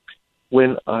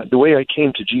when the way I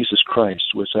came to Jesus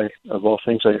Christ was, of all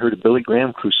things, I heard a Billy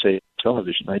Graham crusade on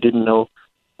television. I didn't know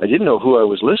who I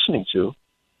was listening to.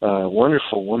 A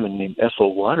wonderful woman named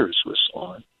Ethel Waters was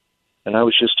on, and I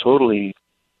was just totally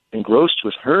engrossed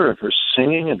with her and her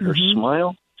singing and her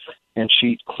smile, and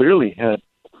she clearly had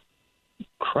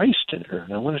Christ in her,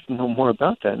 and I wanted to know more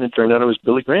about that. And it turned out it was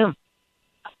Billy Graham,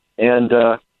 and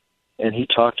he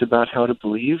talked about how to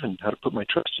believe and how to put my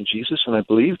trust in Jesus, and I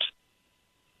believed.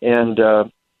 And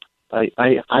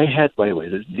I had, by the way,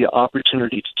 the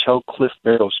opportunity to tell Cliff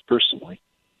Barrows personally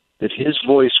that his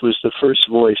voice was the first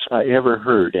voice I ever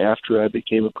heard after I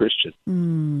became a Christian.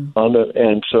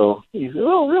 And so he said,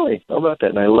 "Oh, really? How about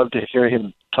that?" And I love to hear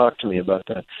him talk to me about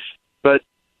that. But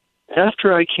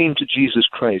after I came to Jesus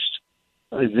Christ,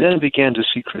 I then began to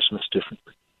see Christmas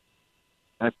differently.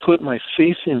 I put my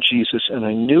faith in Jesus, and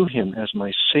I knew him as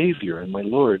my Savior and my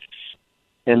Lord.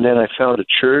 And then I found a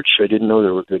church. I didn't know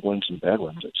there were good ones and bad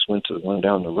ones. I just went to the one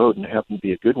down the road, and it happened to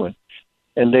be a good one.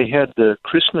 And they had the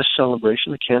Christmas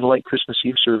celebration, the candlelight Christmas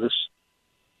Eve service.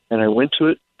 And I went to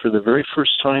it for the very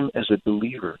first time as a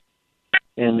believer.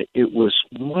 And it was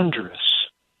wondrous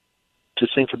to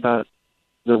think about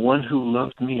the one who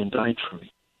loved me and died for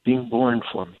me, being born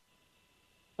for me.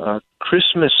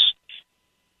 Christmas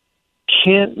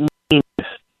can't mean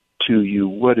to you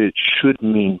what it should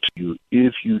mean to you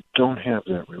if you don't have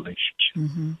that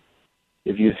relationship.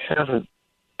 If you haven't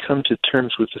come to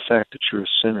terms with the fact that you're a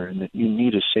sinner and that you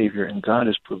need a Savior, and God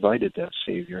has provided that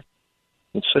Savior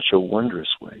in such a wondrous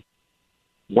way.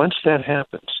 Once that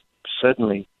happens,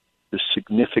 suddenly the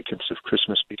significance of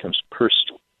Christmas becomes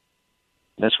personal.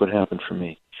 And that's what happened for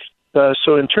me.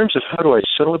 So in terms of how do I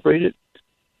celebrate it,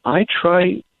 I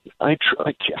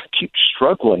keep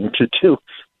struggling to do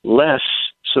less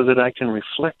so that I can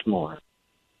reflect more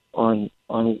on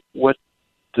what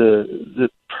the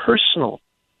personal,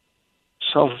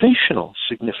 salvational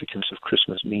significance of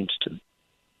Christmas means to me.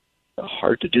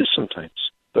 Hard to do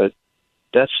sometimes, but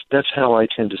that's how I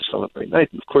tend to celebrate. I,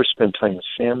 of course, spend time with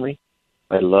family.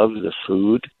 I love the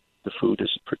food. The food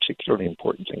is a particularly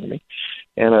important thing to me.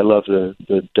 And I love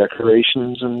the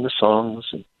decorations and the songs,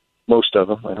 and most of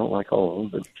them. I don't like all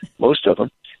of them, but most of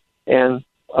them. And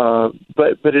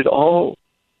but it all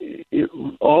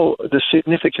the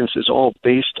significance is all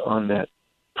based on that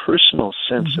personal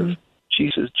sense of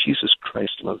Jesus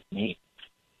Christ loved me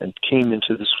and came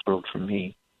into this world for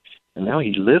me. And now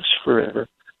he lives forever.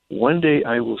 One day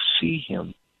I will see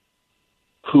him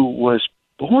who was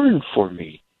born for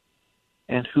me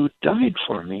and who died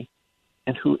for me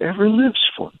and who ever lives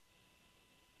for me.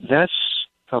 That's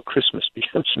how Christmas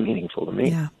becomes meaningful to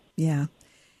me. Yeah.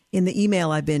 In the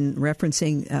email I've been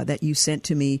referencing that you sent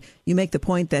to me, you make the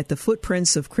point that the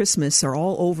footprints of Christmas are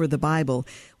all over the Bible.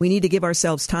 We need to give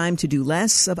ourselves time to do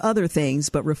less of other things,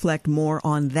 but reflect more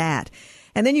on that.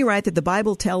 And then you write that the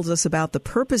Bible tells us about the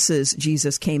purposes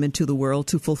Jesus came into the world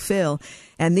to fulfill,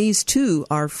 and these too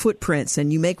are footprints.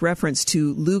 And you make reference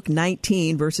to Luke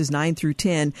 19, verses 9 through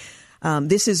 10.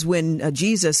 This is when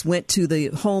Jesus went to the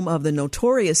home of the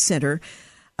notorious sinner,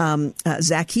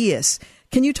 Zacchaeus.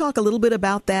 Can you talk a little bit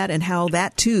about that and how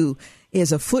that too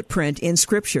is a footprint in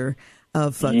Scripture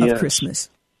of Christmas?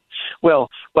 Well,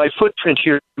 by footprint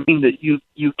here, I mean that you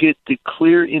get the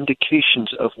clear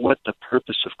indications of what the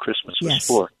purpose of Christmas was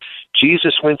for.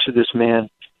 Jesus went to this man,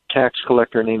 tax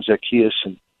collector named Zacchaeus,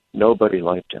 and nobody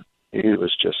liked him. He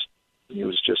was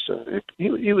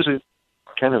a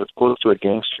kind of close to a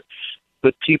gangster.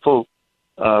 But people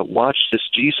watched this.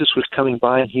 Jesus was coming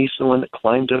by, and he's the one that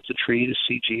climbed up the tree to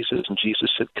see Jesus. And Jesus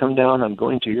said, "Come down, I'm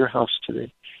going to your house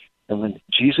today." And when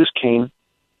Jesus came,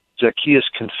 Zacchaeus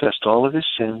confessed all of his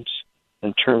sins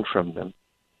and turned from them.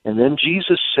 And then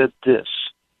Jesus said this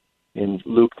in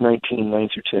Luke 19, 9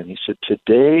 through 10. He said,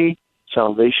 "Today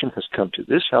salvation has come to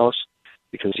this house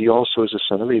because he also is a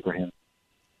son of Abraham.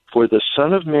 For the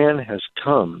Son of Man has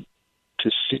come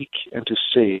to seek and to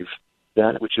save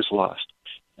that which is lost."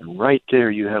 And right there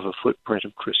you have a footprint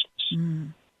of Christmas.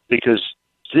 Because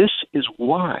this is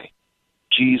why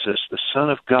Jesus, the Son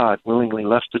of God, willingly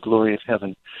left the glory of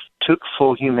heaven, took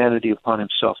full humanity upon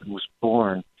himself, and was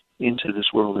born into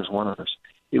this world as one of us.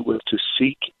 It was to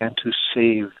seek and to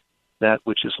save that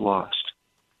which is lost.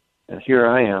 And here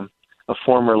I am, a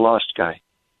former lost guy.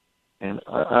 And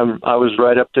I was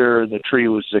right up there in the tree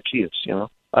with Zacchaeus,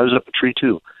 I was up a tree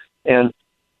too. And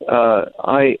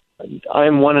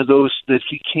I'm one of those that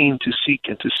he came to seek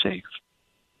and to save.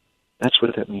 That's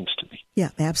what that means to me. Yeah,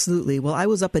 absolutely. Well, I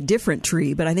was up a different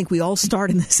tree, but I think we all start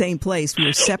in the same place. We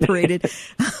are separated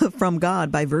from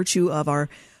God by virtue of our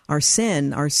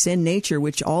sin nature,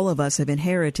 which all of us have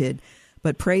inherited.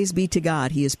 But praise be to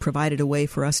God, he has provided a way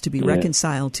for us to be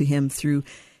reconciled to him through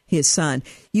his Son.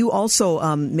 You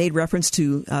also made reference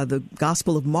to the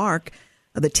Gospel of Mark,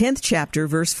 the 10th chapter,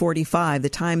 verse 45, the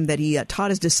time that he taught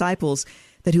his disciples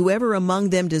that whoever among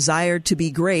them desired to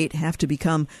be great have to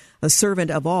become a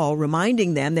servant of all,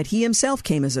 reminding them that he himself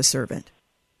came as a servant.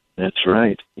 That's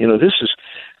right.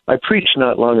 I preached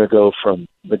not long ago from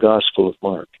the Gospel of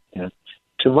Mark. And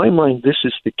to my mind, this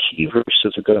is the key verse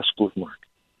of the Gospel of Mark.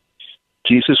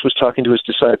 Jesus was talking to his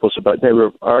disciples they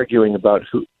were arguing about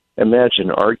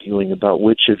arguing about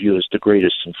which of you is the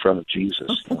greatest in front of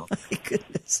Jesus. Oh, my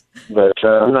goodness. But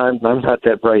I'm not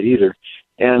that bright either.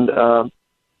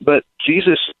 But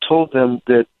Jesus told them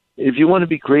that if you want to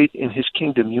be great in his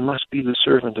kingdom, you must be the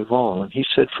servant of all. And he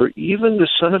said, "For even the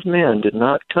Son of Man did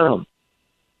not come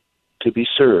to be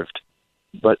served,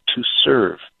 but to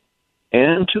serve,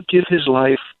 and to give his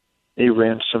life a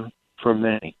ransom for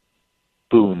many."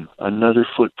 Boom, another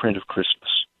footprint of Christmas.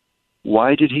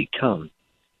 Why did he come?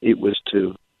 It was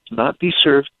to not be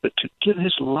served, but to give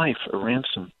his life a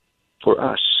ransom for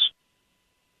us.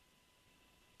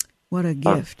 What a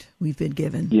gift we've been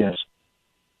given. Yes.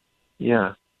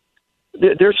 Yeah.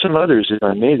 There's some others, if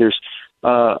I may. There's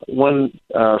one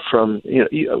from,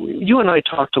 you and I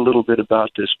talked a little bit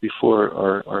about this before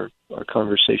our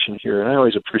conversation here, and I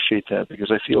always appreciate that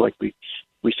because I feel like we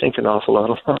think an awful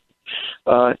lot about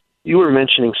it. You were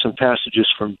mentioning some passages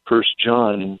from 1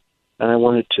 John, and I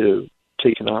wanted to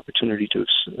take an opportunity to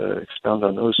expound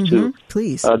on those too.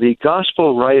 Please. The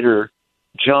gospel writer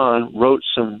John wrote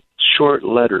some short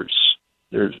letters.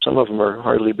 Some of them are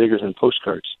hardly bigger than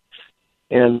postcards.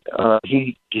 And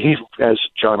he, as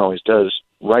John always does,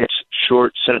 writes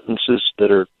short sentences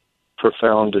that are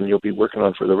profound and you'll be working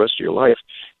on for the rest of your life.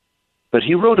 But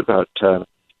he wrote about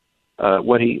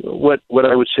what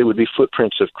I would say would be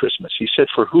footprints of Christmas. He said,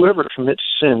 "For whoever commits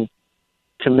sin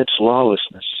commits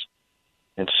lawlessness.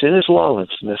 And sin is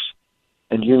lawlessness.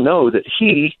 And you know that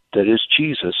he, that is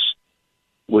Jesus,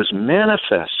 was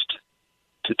manifest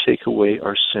to take away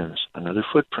our sins." Another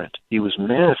footprint. He was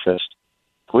manifest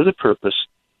for the purpose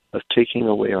of taking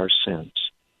away our sins.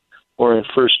 Or in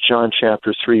 1 John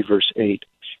chapter 3, verse 8,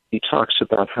 he talks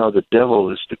about how the devil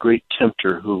is the great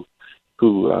tempter who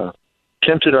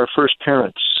tempted our first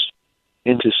parents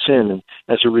into sin. And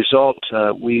as a result,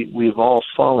 we've all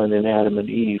fallen in Adam and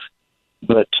Eve.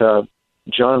 But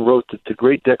John wrote that the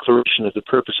great declaration of the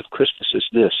purpose of Christmas is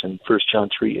this in 1 John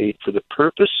 3:8, For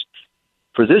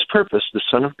this purpose the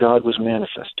Son of God was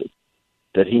manifested,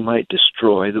 that he might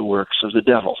destroy the works of the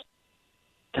devil.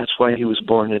 That's why he was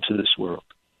born into this world.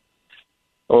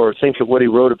 Or think of what he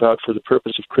wrote about for the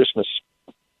purpose of Christmas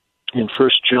in 1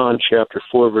 John chapter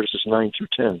 4, verses 9 through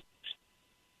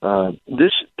 10.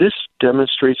 This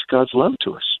demonstrates God's love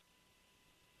to us.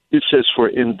 It says, "For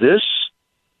in this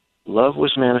love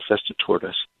was manifested toward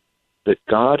us, that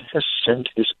God has sent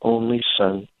his only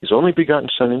Son, his only begotten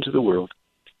Son, into the world,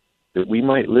 that we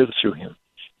might live through him.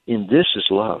 In this is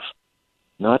love,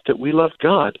 not that we loved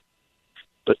God,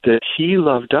 but that he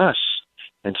loved us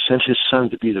and sent his Son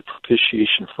to be the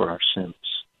propitiation for our sins."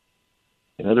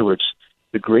 In other words,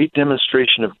 the great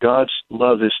demonstration of God's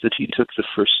love is that he took the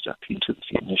first step. He took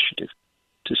the initiative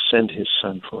to send his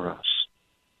Son for us.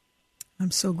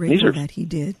 I'm so grateful that he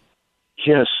did.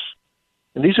 Yes.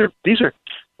 And these are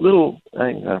little,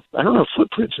 I don't know if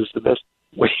footprints is the best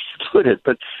way to put it,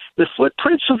 but the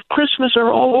footprints of Christmas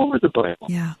are all over the Bible.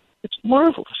 Yeah. It's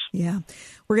marvelous. Yeah.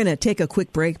 We're going to take a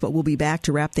quick break, but we'll be back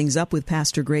to wrap things up with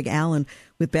Pastor Greg Allen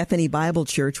with Bethany Bible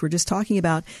Church. We're just talking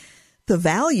about the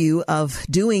value of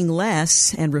doing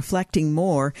less and reflecting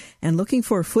more and looking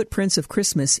for footprints of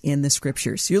Christmas in the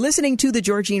Scriptures. You're listening to The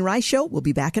Georgene Rice Show. We'll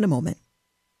be back in a moment.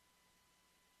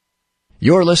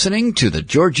 You're listening to The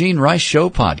Georgene Rice Show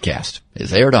podcast.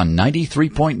 It's aired on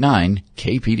 93.9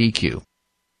 KPDQ.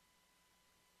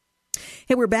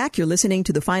 Hey, we're back. You're listening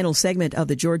to the final segment of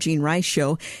the Georgene Rice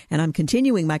Show, and I'm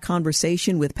continuing my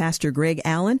conversation with Pastor Greg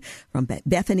Allen from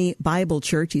Bethany Bible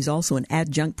Church. He's also an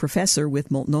adjunct professor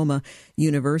with Multnomah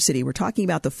University. We're talking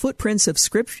about the footprints of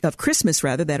Christmas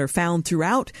that are found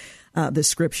throughout the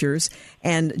Scriptures,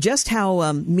 and just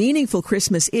how meaningful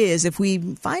Christmas is if we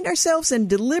find ourselves and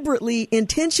deliberately,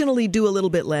 intentionally do a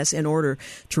little bit less in order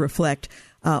to reflect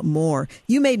more.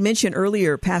 You made mention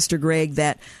earlier, Pastor Greg,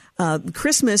 that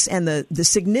Christmas and the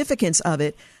significance of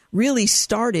it really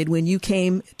started when you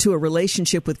came to a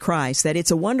relationship with Christ, that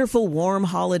it's a wonderful, warm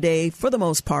holiday for the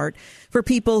most part for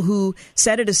people who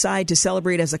set it aside to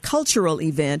celebrate as a cultural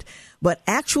event, but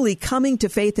actually coming to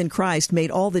faith in Christ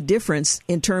made all the difference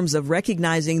in terms of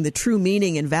recognizing the true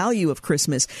meaning and value of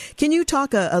Christmas. Can you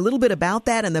talk a little bit about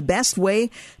that and the best way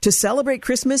to celebrate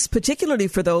Christmas, particularly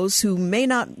for those who may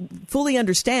not fully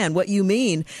understand what you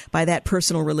mean by that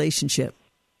personal relationship?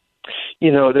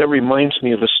 You know, that reminds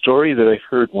me of a story that I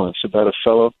heard once about a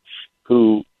fellow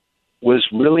who was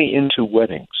really into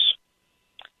weddings.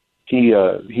 He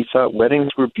thought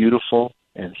weddings were beautiful,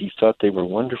 and he thought they were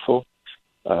wonderful.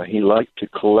 He liked to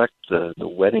collect the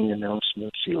wedding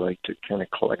announcements. He liked to kind of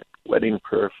collect wedding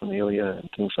paraphernalia and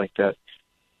things like that.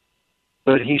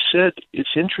 But he said,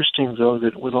 it's interesting, though,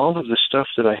 that with all of the stuff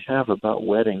that I have about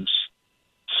weddings,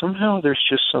 somehow there's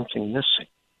just something missing.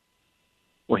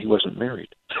 Well, he wasn't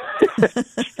married.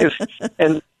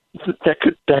 And that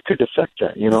could affect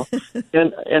that, you know.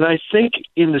 And I think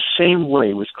in the same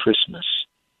way with Christmas,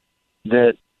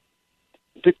 that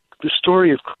the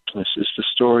story of Christmas is the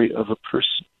story of a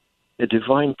person, a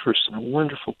divine person, a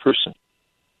wonderful person,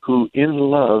 who in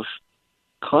love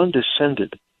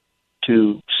condescended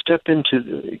to step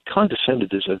into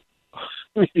condescended is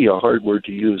maybe a hard word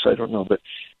to use, I don't know, but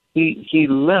he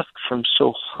left from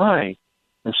so high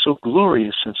and so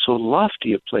glorious and so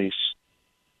lofty a place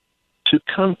to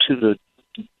come to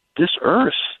this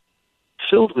earth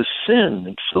filled with sin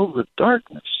and filled with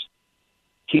darkness.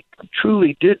 He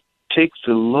truly did take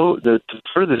the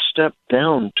furthest step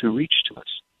down to reach to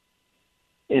us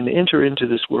and enter into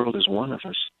this world as one of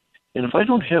us. And if I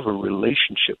don't have a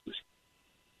relationship with you,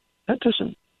 that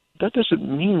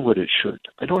doesn't mean what it should.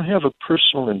 I don't have a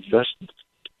personal investment.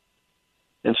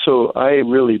 And so I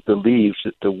really believe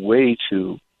that the way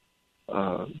to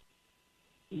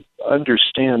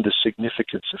understand the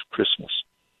significance of Christmas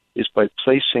is by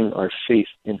placing our faith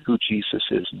in who Jesus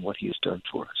is and what he has done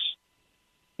for us.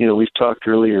 You know, we've talked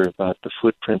earlier about the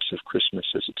footprints of Christmas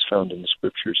as it's found in the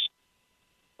Scriptures.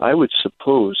 I would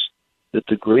suppose that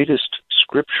the greatest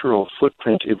scriptural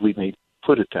footprint, if we may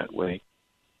put it that way,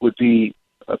 would be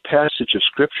a passage of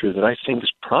Scripture that I think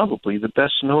is probably the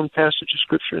best-known passage of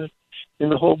Scripture in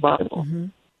the whole Bible. Mm-hmm.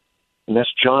 And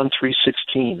that's John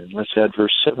 3:16, and let's add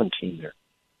verse 17 there.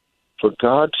 For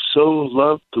God so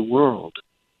loved the world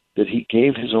that he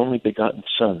gave his only begotten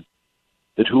Son,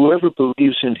 that whoever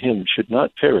believes in him should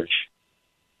not perish,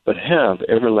 but have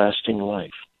everlasting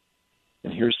life.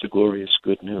 And here's the glorious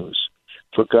good news.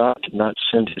 For God did not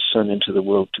send his Son into the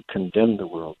world to condemn the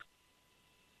world,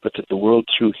 but that the world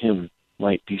through him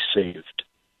might be saved.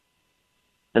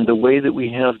 And the way that we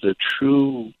have the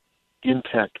true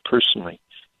impact personally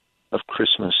of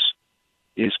Christmas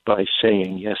is by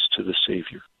saying yes to the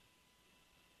Savior,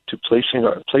 to place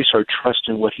our trust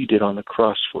in what he did on the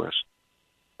cross for us.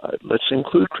 Let's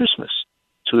include Christmas,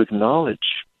 to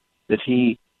acknowledge that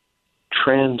he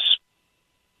transitioned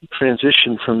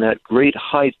from that great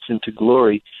height into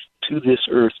glory to this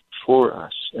earth for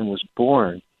us and was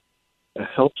born a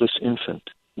helpless infant,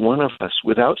 one of us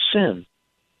without sin,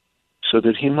 so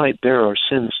that he might bear our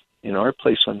sins in our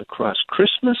place on the cross.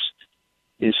 Christmas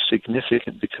is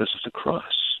significant because of the cross.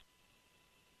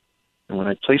 And when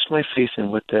I place my faith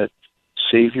in what that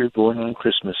Savior born on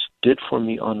Christmas did for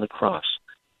me on the cross,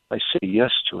 I say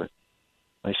yes to it.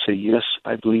 I say, yes,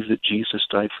 I believe that Jesus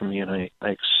died for me, and I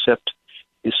accept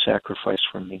his sacrifice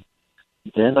for me.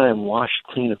 Then I am washed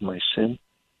clean of my sin.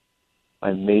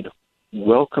 I'm made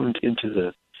welcomed into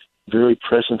the very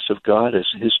presence of God as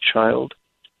his child.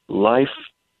 Life,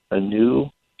 anew,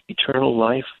 eternal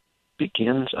life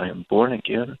begins. I am born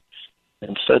again.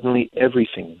 And suddenly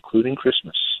everything, including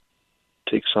Christmas,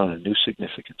 takes on a new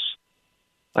significance.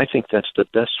 I think that's the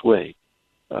best way.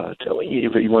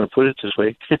 If you want to put it this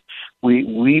way,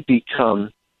 we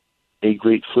become a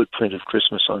great footprint of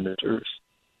Christmas on this earth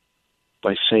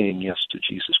by saying yes to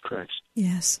Jesus Christ.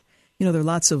 Yes. You know, there are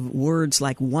lots of words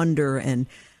like wonder and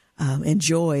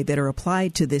joy that are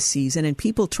applied to this season, and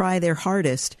people try their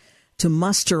hardest to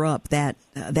muster up that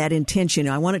intention.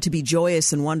 I want it to be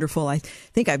joyous and wonderful. I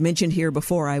think I've mentioned here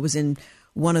before, I was in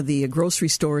one of the grocery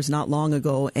stores not long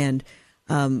ago, and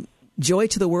Joy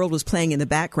to the World was playing in the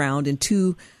background, and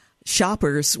two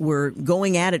shoppers were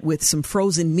going at it with some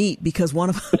frozen meat because one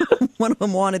of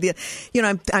them wanted the,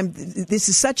 this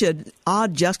is such an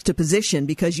odd juxtaposition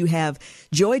because you have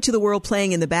Joy to the World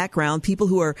playing in the background, people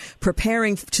who are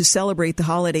preparing to celebrate the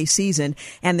holiday season,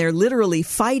 and they're literally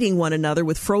fighting one another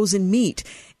with frozen meat.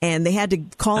 And they had to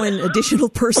call in additional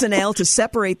personnel to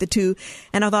separate the two.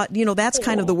 And I thought, that's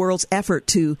kind of the world's effort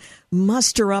to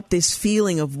muster up this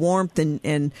feeling of warmth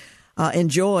and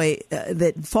joy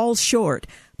that falls short.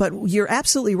 But you're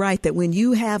absolutely right that when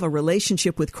you have a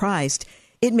relationship with Christ,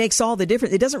 it makes all the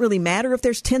difference. It doesn't really matter if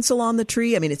there's tinsel on the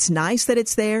tree. I mean, it's nice that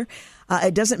it's there.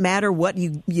 It doesn't matter what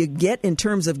you get in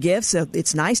terms of gifts.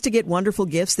 It's nice to get wonderful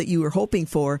gifts that you were hoping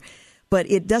for, but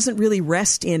it doesn't really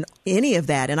rest in any of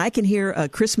that. And I can hear a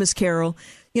Christmas carol,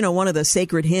 one of the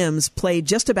sacred hymns played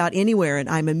just about anywhere, and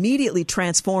I'm immediately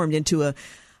transformed into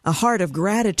a heart of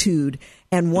gratitude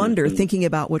and wonder, thinking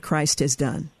about what Christ has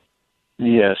done.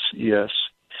 Yes, yes.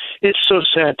 It's so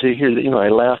sad to hear that, I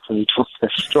laughed when you told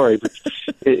that story, but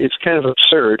it's kind of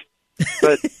absurd.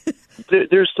 But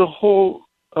there's the whole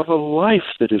of a life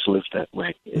that is lived that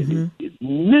way,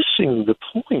 missing the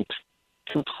point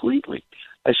completely.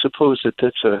 I suppose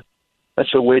that's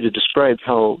a way to describe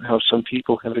how some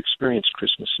people have experienced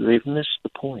Christmas. They've missed the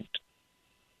point.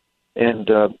 And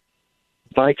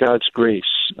by God's grace,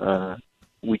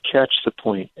 we catch the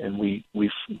point, and we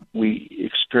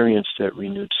experience that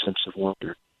renewed sense of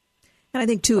wonder. And I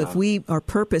think, too, if we are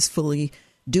purposefully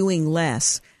doing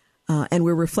less and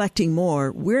we're reflecting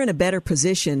more, we're in a better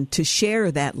position to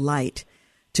share that light,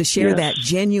 to share that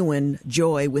genuine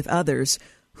joy with others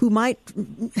who might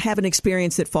have an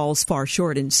experience that falls far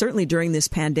short. And certainly during this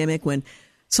pandemic, when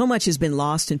so much has been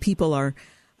lost and people are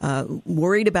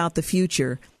worried about the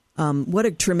future, what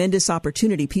a tremendous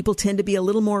opportunity. People tend to be a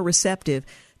little more receptive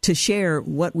to share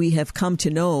what we have come to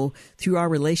know through our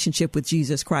relationship with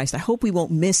Jesus Christ. I hope we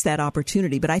won't miss that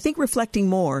opportunity, but I think reflecting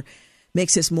more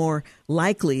makes us more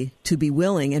likely to be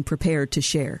willing and prepared to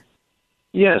share.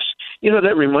 Yes.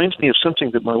 That reminds me of something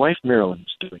that my wife Marilyn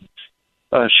is doing.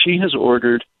 She has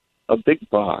ordered a big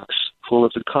box full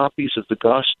of the copies of the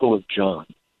Gospel of John,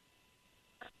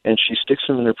 and she sticks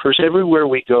them in her purse everywhere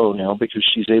we go now because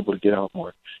she's able to get out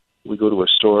more. We go to a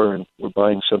store and we're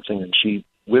buying something, and she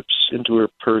whips into her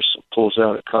purse, pulls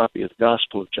out a copy of the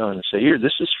Gospel of John and say, "Here,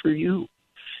 this is for you."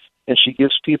 And she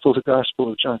gives people the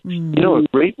Gospel of John. A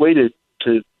great way to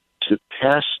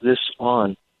pass this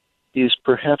on is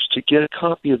perhaps to get a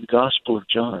copy of the Gospel of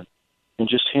John and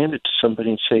just hand it to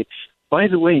somebody and say, by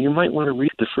the way, you might want to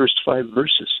read the first 5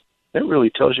 verses. That really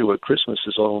tells you what Christmas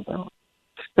is all about.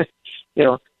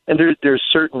 And there's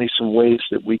certainly some ways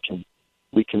that we can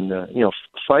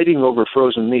fighting over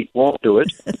frozen meat won't do it.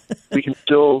 We can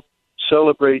still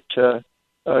celebrate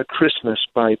Christmas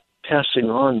by passing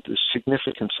on the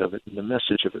significance of it and the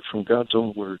message of it from God's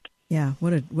own word. Yeah,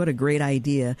 what a great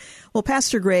idea. Well,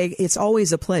 Pastor Greg, it's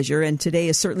always a pleasure, and today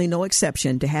is certainly no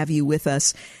exception to have you with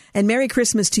us. And Merry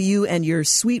Christmas to you and your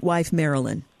sweet wife,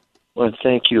 Marilyn. Well,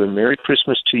 thank you, and Merry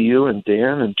Christmas to you and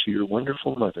Dan and to your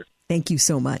wonderful mother. Thank you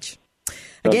so much.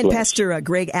 Again, Pastor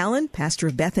Greg Allen, pastor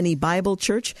of Bethany Bible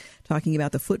Church, talking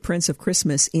about the footprints of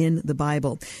Christmas in the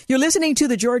Bible. You're listening to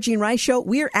The Georgene Rice Show.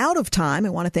 We're out of time. I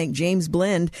want to thank James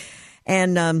Blend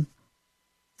and,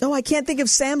 I can't think of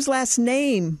Sam's last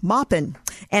name, Maupin.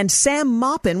 And Sam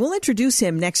Maupin, we'll introduce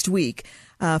him next week.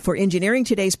 for engineering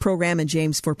today's program, and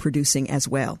James for producing as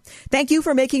well. Thank you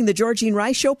for making the Georgene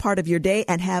Rice Show part of your day,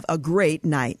 and have a great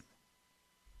night.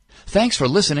 Thanks for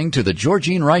listening to the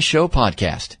Georgene Rice Show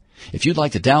podcast. If you'd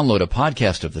like to download a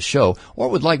podcast of the show or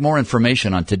would like more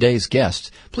information on today's guests,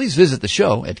 please visit the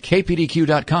show at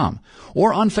kpdq.com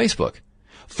or on Facebook.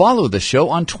 Follow the show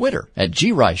on Twitter at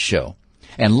GRice Show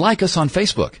and like us on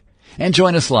Facebook. And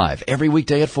join us live every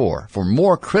weekday at 4 for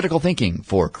more critical thinking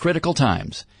for critical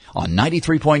times on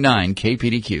 93.9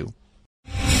 KPDQ.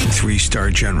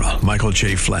 3-star General Michael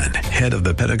J. Flynn, head of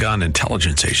the Pentagon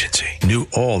Intelligence Agency, knew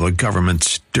all the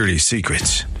government's dirty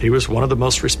secrets. He was one of the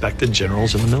most respected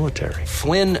generals in the military.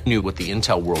 Flynn knew what the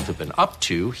intel world had been up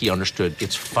to. He understood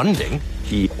its funding.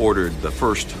 He ordered the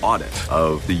first audit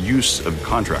of the use of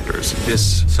contractors.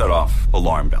 This set off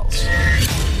alarm bells.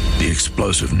 The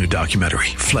explosive new documentary,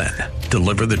 Flynn,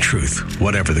 Deliver the Truth,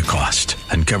 Whatever the Cost,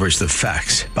 uncovers the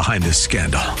facts behind this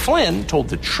scandal. Flynn told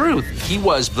the truth. He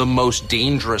was the most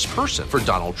dangerous person for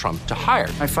Donald Trump to hire.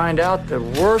 I find out the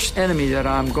worst enemy that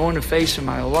I'm going to face in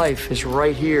my life is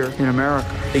right here in America.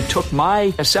 They took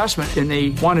my assessment and they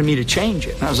wanted me to change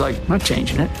it. And I was like, I'm not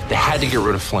changing it. They had to get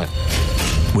rid of Flynn.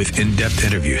 With in-depth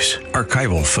interviews,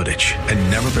 archival footage,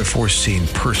 and never-before-seen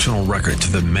personal records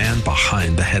of the man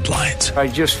behind the headlines. I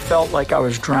just felt like I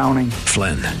was drowning.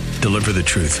 Flynn, Deliver the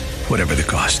Truth, Whatever the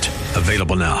Cost.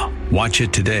 Available now. Watch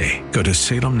it today. Go to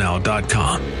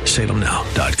salemnow.com.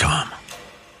 salemnow.com.